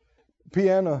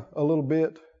piano a little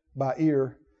bit by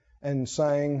ear and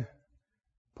sang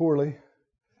poorly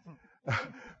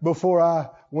before I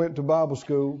went to Bible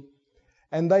school.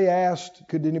 And they asked,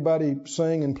 could anybody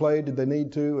sing and play? Did they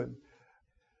need to? And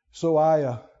so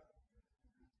I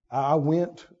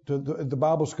went to the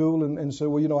Bible school and said,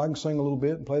 well, you know, I can sing a little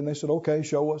bit and play. And they said, okay,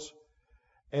 show us.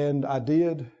 And I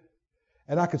did.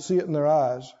 And I could see it in their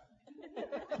eyes.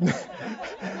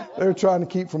 They were trying to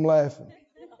keep from laughing.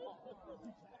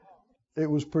 It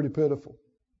was pretty pitiful.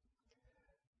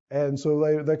 And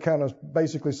so they kind of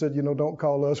basically said, you know, don't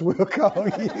call us, we'll call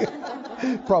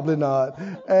you. Probably not.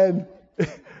 And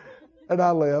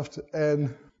I left.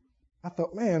 And I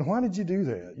thought, man, why did you do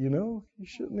that? You know, you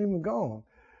shouldn't even have gone.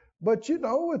 But, you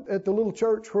know, at the little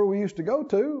church where we used to go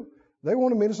to, they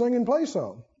wanted me to sing and play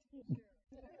some.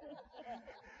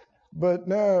 But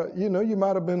now, you know, you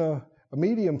might have been a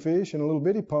medium fish in a little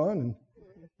bitty pond,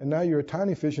 and now you're a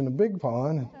tiny fish in a big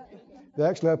pond. And they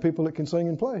actually have people that can sing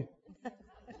and play.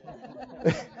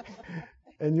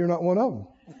 And you're not one of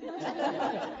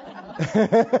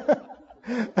them.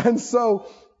 And so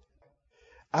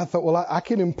I thought, well, I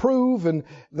can improve. And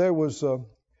there was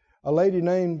a lady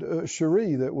named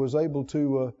Cherie that was able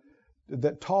to,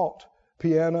 that taught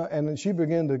piano, and then she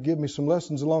began to give me some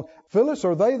lessons along. Phyllis,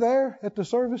 are they there at the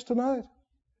service tonight?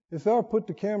 If they are, put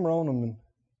the camera on them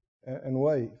and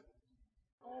wave.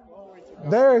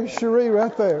 There's Cherie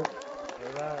right there.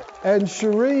 And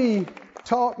Cherie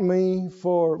taught me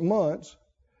for months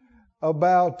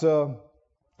about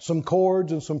some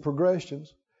chords and some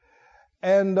progressions.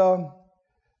 And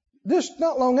this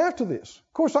not long after this,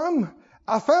 of course,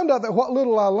 I found out that what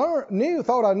little I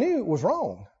thought I knew was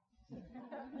wrong.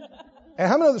 And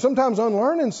how many of sometimes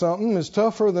unlearning something is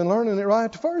tougher than learning it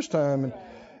right the first time.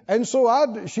 And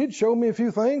so she'd show me a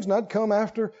few things, and I'd come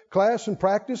after class and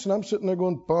practice, and I'm sitting there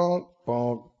going, bonk,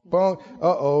 bonk, bonk.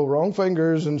 Uh-oh, wrong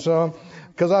fingers, and so,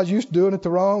 because I was used to doing it the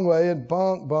wrong way, and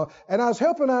bonk, bonk. And I was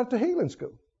helping out at the healing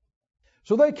school.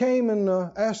 So they came and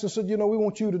asked and said, we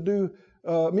want you to do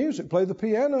music, play the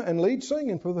piano and lead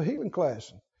singing for the healing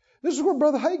class. This is where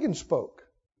Brother Hagin spoke.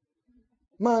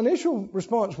 My initial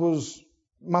response was,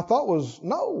 my thought was,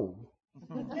 no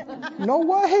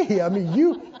way. I mean,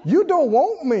 you don't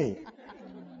want me.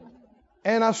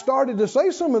 And I started to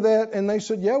say some of that, and they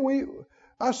said,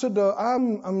 I said,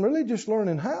 I'm really just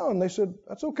learning how. And they said,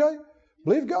 that's okay.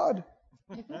 Believe God.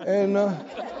 And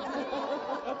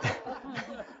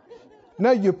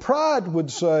now your pride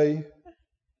would say,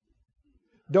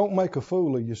 don't make a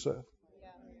fool of yourself.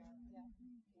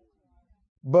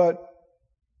 But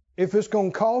if it's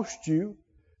going to cost you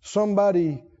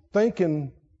somebody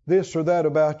thinking this or that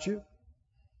about you,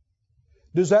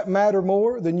 does that matter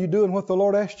more than you doing what the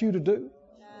Lord asked you to do?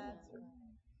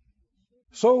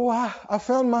 So I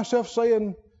found myself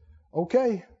saying,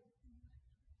 okay.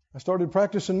 I started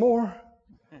practicing more.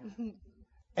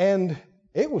 And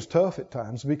it was tough at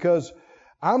times because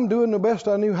I'm doing the best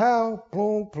I knew how,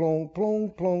 plong, plong,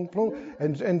 plong, plong, plong,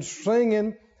 and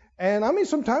singing. And I mean,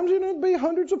 sometimes it'd be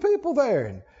hundreds of people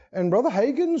there. And Brother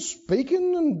Hagin's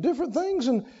speaking and different things.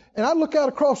 And I'd look out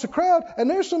across the crowd, and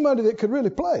there's somebody that could really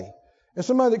play and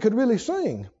somebody that could really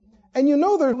sing. And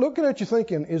they're looking at you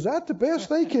thinking, is that the best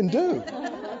they can do?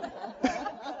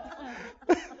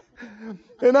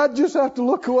 And I'd just have to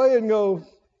look away and go,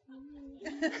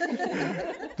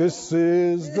 this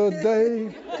is the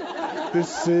day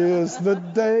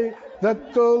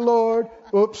that the Lord,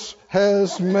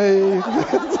 has made.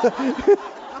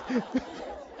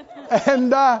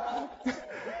 And the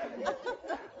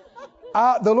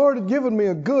Lord had given me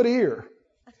a good ear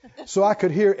so I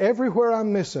could hear everywhere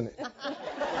I'm missing it.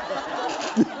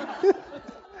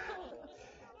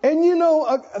 And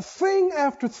a thing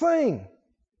after thing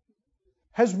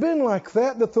has been like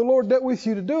that the Lord dealt with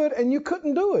you to do it, and you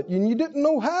couldn't do it, and you didn't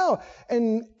know how,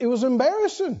 and it was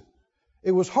embarrassing.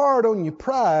 It was hard on your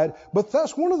pride, but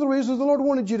that's one of the reasons the Lord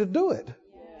wanted you to do it.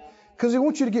 Because He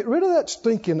wants you to get rid of that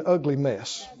stinking, ugly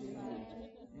mess.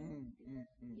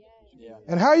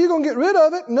 And how are you going to get rid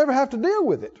of it and never have to deal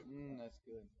with it?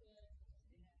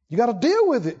 You got to deal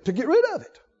with it to get rid of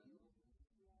it.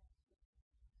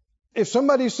 If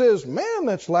somebody says, man,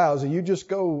 that's lousy, you just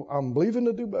go, I'm believing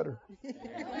to do better.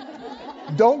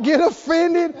 Don't get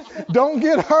offended. Don't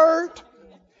get hurt.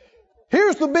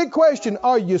 Here's the big question.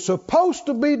 Are you supposed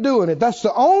to be doing it? That's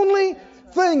the only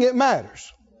thing that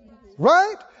matters.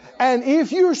 Right? And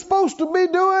if you're supposed to be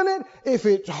doing it, if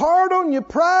it's hard on your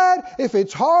pride, if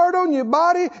it's hard on your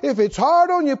body, if it's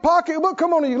hard on your pocketbook,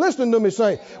 come on, are you listening to me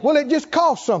say, well, it just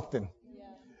costs something.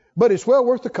 But it's well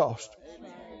worth the cost.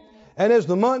 And as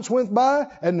the months went by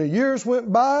and the years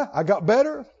went by, I got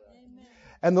better.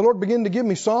 And the Lord began to give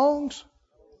me songs.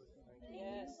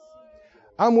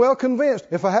 I'm well convinced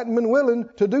if I hadn't been willing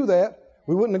to do that,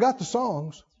 we wouldn't have got the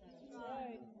songs.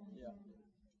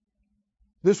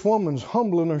 This woman's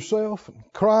humbling herself and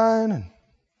crying and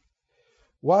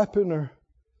wiping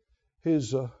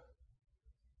his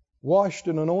washed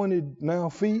and anointed now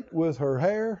feet with her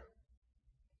hair.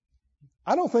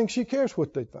 I don't think she cares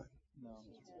what they think.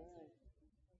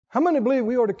 How many believe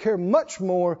we ought to care much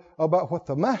more about what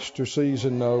the Master sees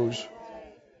and knows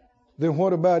than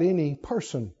what about any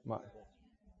person might?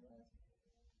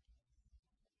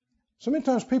 So many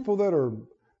times people that are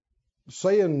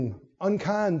saying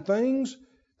unkind things,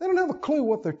 they don't have a clue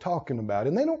what they're talking about,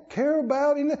 and they don't care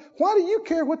about it. Why do you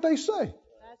care what they say?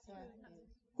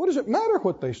 What does it matter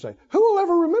what they say? Who will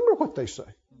ever remember what they say?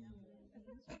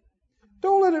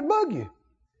 Don't let it bug you.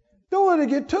 Don't let it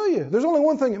get to you. There's only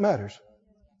one thing that matters.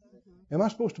 Am I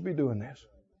supposed to be doing this?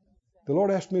 The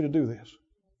Lord asked me to do this.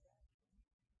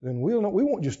 Then we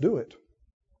won't just do it.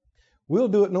 We'll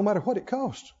do it no matter what it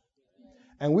costs.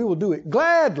 And we will do it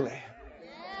gladly.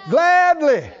 Yes.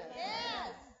 Gladly. Yes.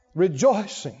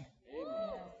 Rejoicing.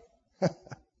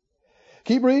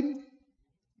 Keep reading.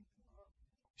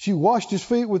 She washed his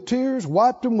feet with tears,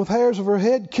 wiped them with hairs of her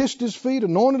head, kissed his feet,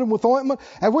 anointed them with ointment.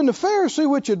 And when the Pharisee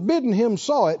which had bidden him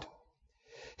saw it,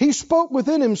 he spoke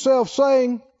within himself,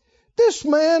 saying, this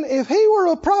man, if he were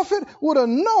a prophet, would have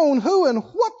known who and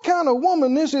what kind of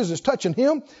woman this is touching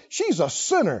him. She's a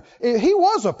sinner. If he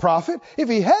was a prophet, if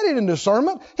he had it in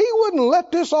discernment, he wouldn't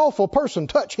let this awful person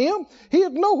touch him.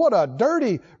 He'd know what a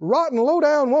dirty, rotten,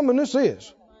 low-down woman this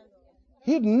is.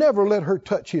 He'd never let her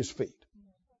touch his feet.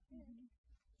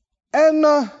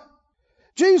 And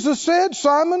Jesus said,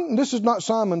 Simon, and this is not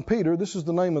Simon Peter, this is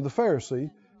the name of the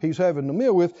Pharisee he's having the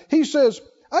meal with. He says,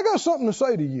 I got something to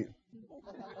say to you.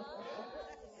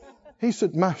 He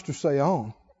said, Master, say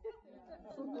on.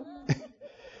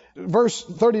 Verse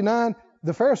 39,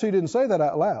 the Pharisee didn't say that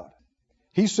out loud.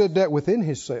 He said that within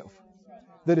himself.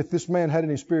 That if this man had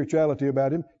any spirituality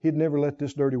about him, he'd never let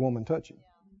this dirty woman touch him.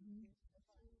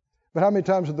 But how many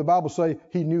times did the Bible say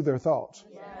he knew their thoughts?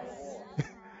 Yes.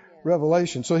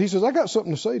 Revelation. So he says, I got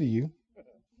something to say to you.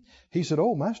 He said,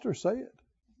 oh, Master, say it.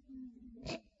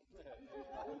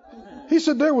 He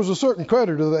said there was a certain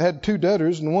creditor that had 2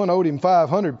 debtors, and one owed him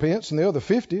 500 pence and the other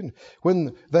 50. And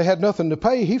when they had nothing to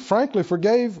pay, he frankly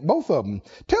forgave both of them.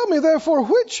 Tell me, therefore,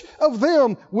 which of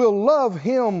them will love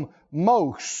him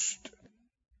most?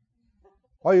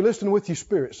 Are you listening with your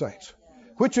spirit, saints?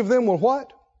 Which of them will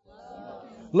what?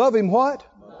 Love him what?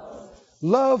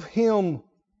 Love him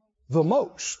the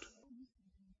most.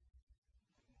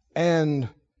 And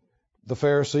the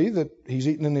Pharisee that he's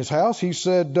eating in his house, he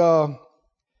said,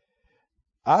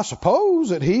 I suppose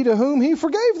that he to whom he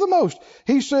forgave the most.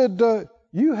 He said,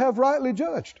 you have rightly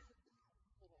judged.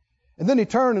 And then he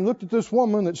turned and looked at this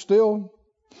woman that's still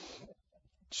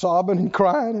sobbing and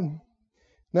crying. And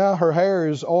now her hair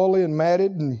is oily and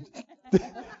matted. And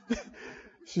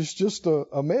she's just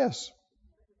a mess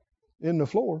in the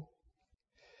floor.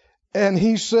 And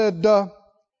he said,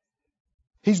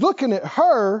 he's looking at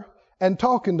her and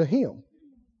talking to him.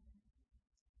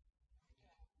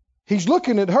 He's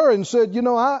looking at her and said, you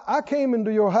know, I came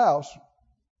into your house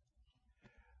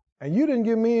and you didn't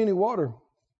give me any water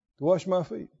to wash my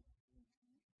feet.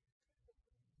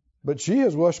 But she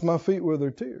has washed my feet with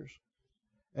her tears.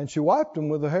 And she wiped them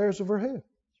with the hairs of her head.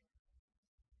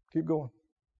 Keep going.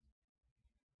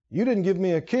 You didn't give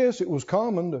me a kiss. It was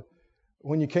common to,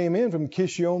 when you came in, for them to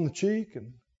kiss you on the cheek.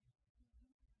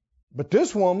 But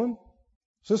this woman,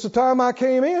 since the time I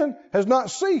came in, has not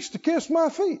ceased to kiss my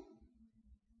feet.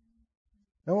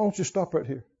 Now, why don't you stop right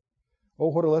here? Oh,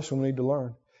 what a lesson we need to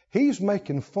learn. He's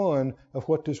making fun of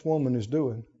what this woman is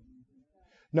doing,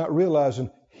 not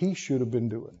realizing he should have been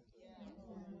doing.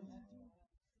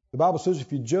 The Bible says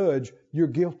if you judge, you're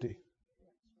guilty.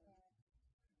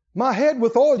 My head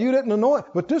with oil you didn't anoint,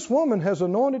 but this woman has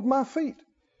anointed my feet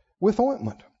with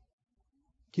ointment.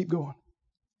 Keep going.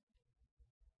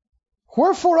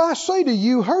 Wherefore I say to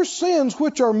you, her sins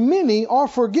which are many are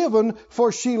forgiven,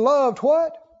 for she loved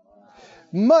what?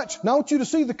 Much. Now I want you to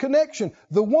see the connection.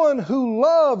 The one who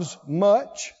loves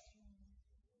much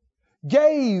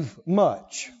gave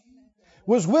much.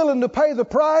 Was willing to pay the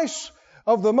price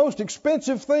of the most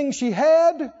expensive thing she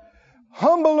had.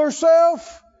 Humble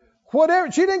herself. Whatever.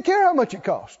 She didn't care how much it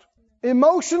cost.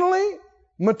 Emotionally,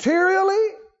 materially,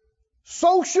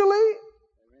 socially.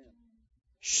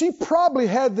 She probably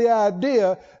had the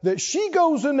idea that she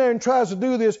goes in there and tries to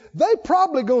do this, they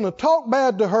probably going to talk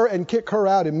bad to her and kick her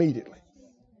out immediately.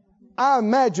 I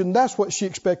imagine that's what she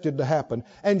expected to happen.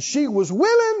 And she was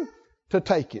willing to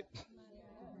take it.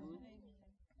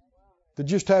 To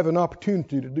just have an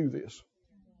opportunity to do this.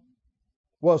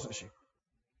 Wasn't she?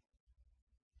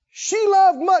 She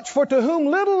loved much, for to whom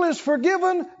little is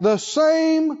forgiven, the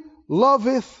same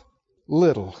loveth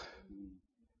little.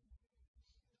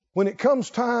 When it comes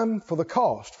time for the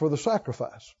cost, for the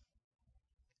sacrifice,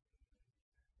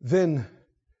 then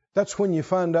that's when you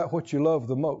find out what you love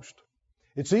the most.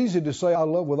 It's easy to say, I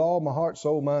love with all my heart,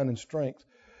 soul, mind, and strength,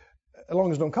 as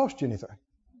long as it don't cost you anything.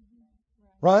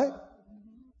 Right?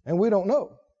 And we don't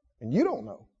know. And you don't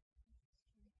know.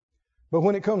 But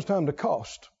when it comes time to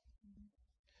cost,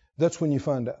 that's when you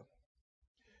find out.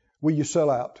 Will you sell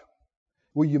out?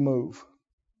 Will you move?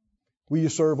 Will you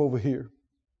serve over here?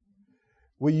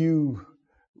 Will you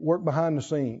work behind the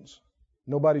scenes?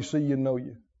 Nobody see you and know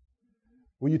you.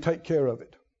 Will you take care of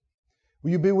it? Will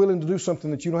you be willing to do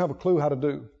something that you don't have a clue how to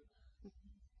do?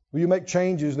 Will you make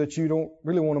changes that you don't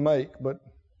really want to make? But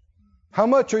how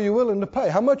much are you willing to pay?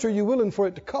 How much are you willing for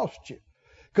it to cost you?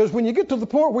 Because when you get to the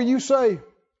point where you say,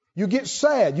 you get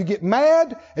sad, you get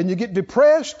mad, and you get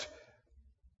depressed.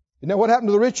 You know what happened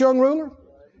to the rich young ruler?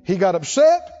 He got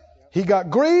upset. He got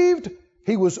grieved.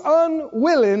 He was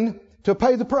unwilling to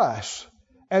pay the price.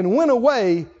 and went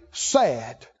away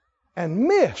sad and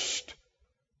missed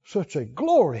such a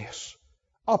glorious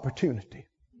opportunity,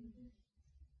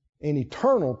 an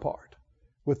eternal part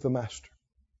with the Master.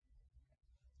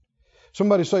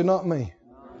 Somebody say, not me.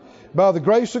 By the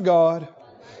grace of God,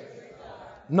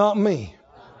 not me.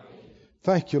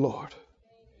 Thank you, Lord.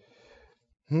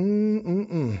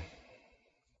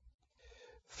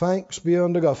 Thanks be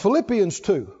unto God. Philippians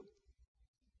 2.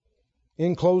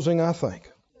 In closing, I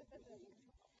think.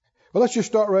 Well, let's just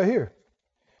start right here.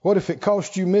 What if it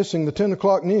cost you missing the 10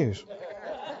 o'clock news?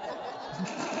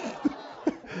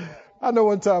 I know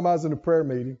one time I was in a prayer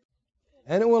meeting,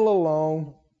 and it went a little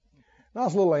long. I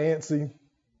was a little antsy.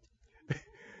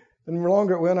 And the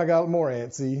longer it went, I got more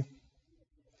antsy.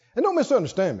 And don't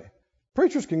misunderstand me.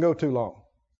 Preachers can go too long.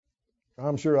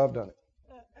 I'm sure I've done it.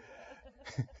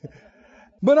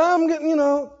 But I'm getting,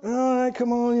 all right,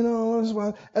 come on,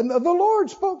 and the Lord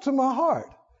spoke to my heart.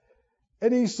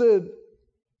 And He said,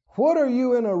 what are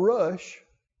you in a rush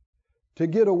to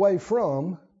get away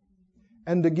from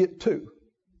and to get to?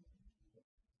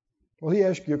 Well, He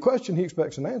asked you a question, He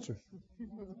expects an answer.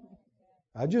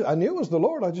 I knew it was the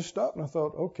Lord. I just stopped and I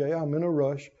thought, okay, I'm in a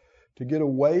rush to get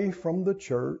away from the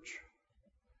church,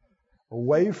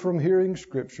 away from hearing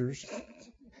scriptures,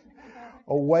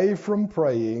 away from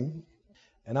praying,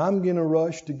 and I'm in a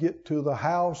rush to get to the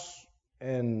house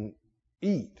and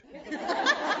eat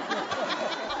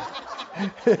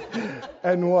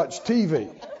and watch TV.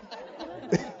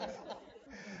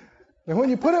 And when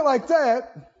you put it like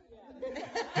that,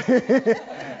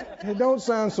 it don't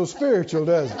sound so spiritual,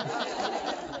 does it?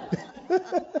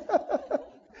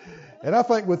 And I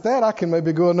think with that, I can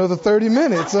maybe go another 30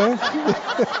 minutes, huh?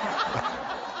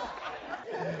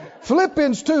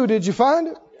 Philippians 2, did you find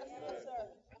it?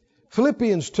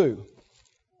 Philippians 2.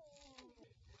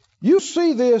 You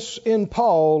see this in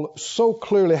Paul so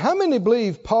clearly. How many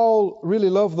believe Paul really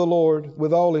loved the Lord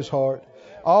with all his heart,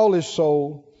 all his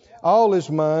soul, all his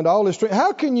mind, all his strength?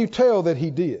 How can you tell that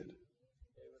he did?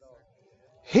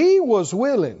 He was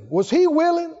willing. Was he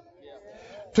willing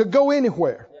to go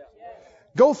anywhere?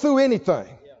 Go through anything?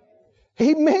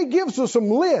 He gives us some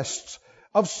lists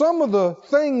of some of the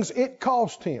things it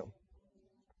cost him.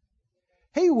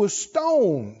 He was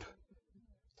stoned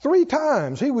 3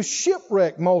 times. He was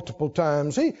shipwrecked multiple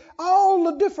times. All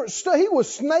the different stuff. He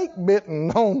was snake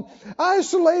bitten on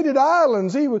isolated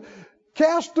islands. He was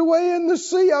cast away in the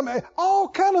sea. I mean, all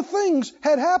kind of things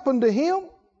had happened to him.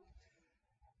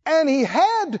 And he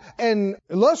had an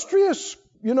illustrious,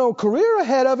 career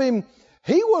ahead of him.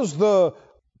 He was the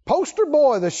poster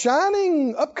boy, the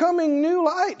shining, upcoming new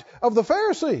light of the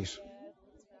Pharisees.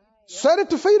 Sat at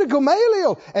the feet of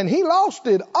Gamaliel, and he lost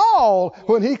it all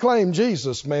when he claimed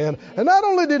Jesus, man. And not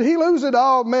only did he lose it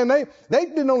all, man, they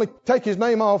didn't only take his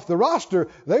name off the roster,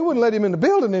 they wouldn't let him in the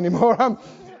building anymore.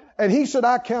 And he said,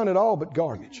 I count it all but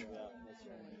garbage,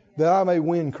 that I may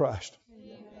win Christ.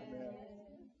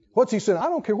 What's he saying? I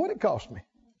don't care what it cost me.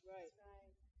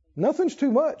 Nothing's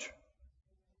too much.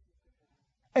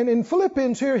 And in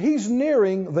Philippians here, he's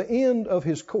nearing the end of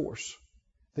his course,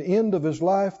 the end of his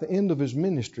life, the end of his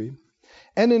ministry.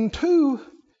 And in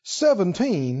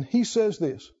 2:17, he says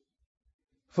this.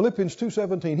 Philippians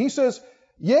 2:17, he says,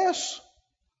 yes,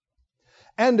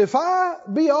 and if I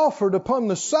be offered upon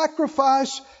the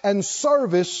sacrifice and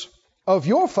service of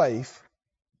your faith,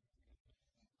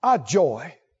 I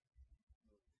joy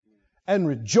and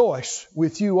rejoice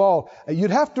with you all.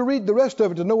 You'd have to read the rest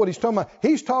of it to know what he's talking about.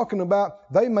 He's talking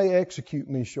about they may execute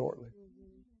me shortly.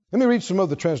 Let me read some of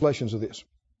the translations of this.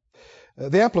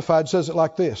 The Amplified says it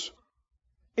like this.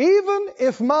 Even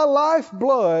if my life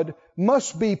blood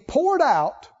must be poured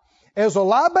out as a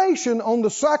libation on the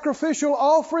sacrificial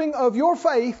offering of your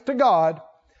faith to God,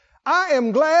 I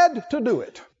am glad to do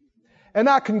it. And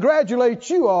I congratulate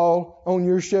you all on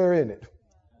your share in it.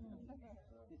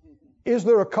 Is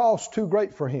there a cost too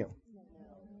great for him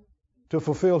to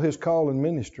fulfill his call and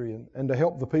ministry and to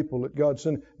help the people that God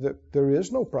sent? There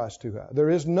is no price too high.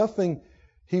 There is nothing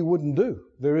he wouldn't do.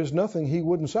 There is nothing he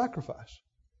wouldn't sacrifice.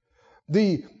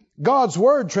 The God's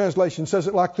Word translation says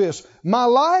it like this. My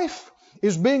life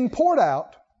is being poured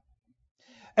out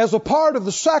as a part of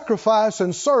the sacrifice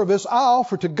and service I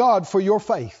offer to God for your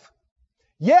faith.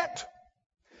 Yet,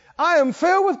 I am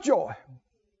filled with joy.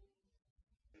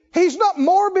 He's not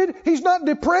morbid. He's not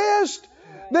depressed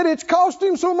that it's cost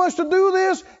him so much to do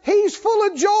this. He's full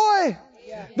of joy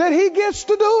that he gets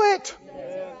to do it.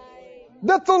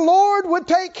 That the Lord would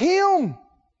take him.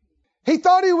 He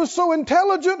thought he was so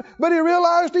intelligent, but he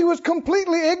realized he was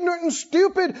completely ignorant and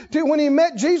stupid when he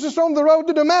met Jesus on the road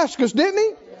to Damascus, didn't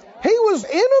he? He was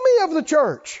enemy of the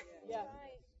church.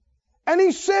 And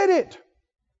he said it.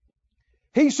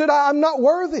 He said, I'm not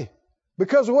worthy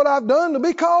because of what I've done to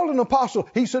be called an apostle.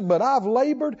 He said, but I've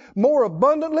labored more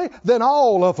abundantly than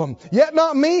all of them. Yet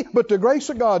not me, but the grace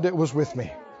of God that was with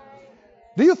me.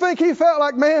 Do you think he felt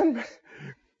like, man,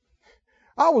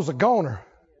 I was a goner.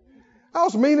 I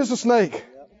was mean as a snake.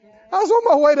 I was on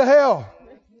my way to hell.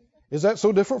 Is that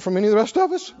so different from any of the rest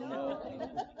of us?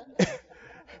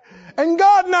 And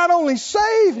God not only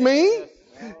saved me,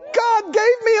 God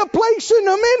gave me a place in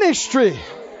the ministry.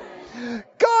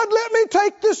 God let me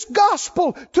take this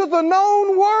gospel to the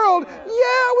known world.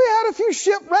 Yeah, we had a few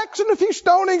shipwrecks and a few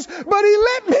stonings, but He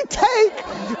let me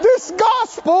take this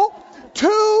gospel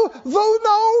to the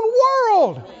known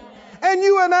world. And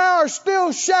you and I are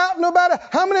still shouting about it.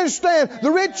 How many understand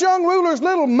the rich young ruler's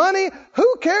little money?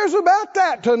 Who cares about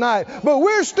that tonight? But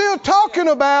we're still talking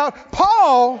about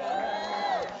Paul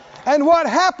and what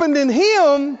happened in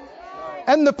him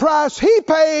and the price he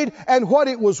paid and what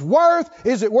it was worth.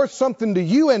 Is it worth something to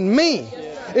you and me?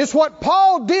 Is what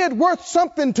Paul did worth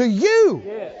something to you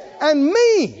and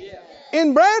me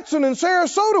in Branson and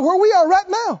Sarasota where we are right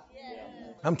now?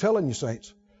 I'm telling you,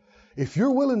 saints, if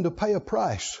you're willing to pay a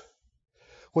price,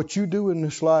 what you do in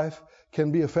this life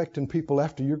can be affecting people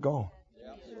after you're gone.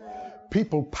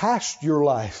 People past your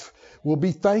life will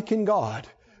be thanking God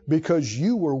because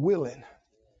you were willing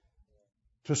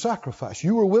to sacrifice.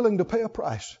 You were willing to pay a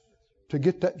price to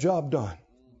get that job done.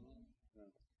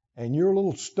 And your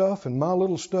little stuff and my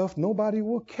little stuff, nobody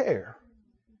will care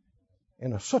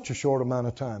in such a short amount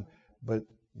of time. But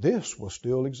this will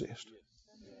still exist.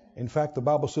 In fact, the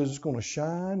Bible says it's going to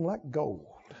shine like gold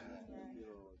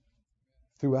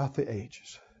throughout the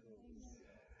ages.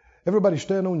 Everybody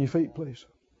stand on your feet, please.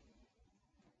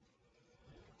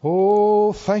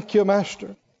 Oh, thank you,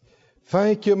 Master.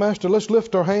 Thank you, Master. Let's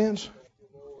lift our hands.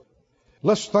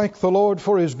 Let's thank the Lord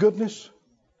for His goodness.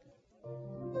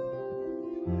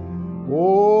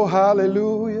 Oh,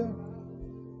 hallelujah.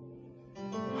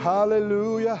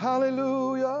 Hallelujah,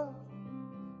 hallelujah.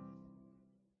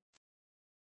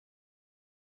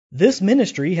 This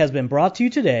ministry has been brought to you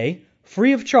today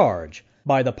free of charge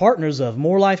by the partners of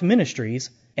More Life Ministries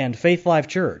and Faith Life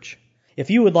Church. If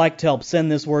you would like to help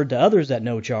send this word to others at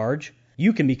no charge,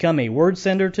 you can become a word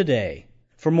sender today.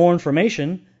 For more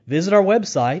information, visit our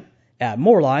website at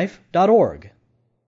morelife.org.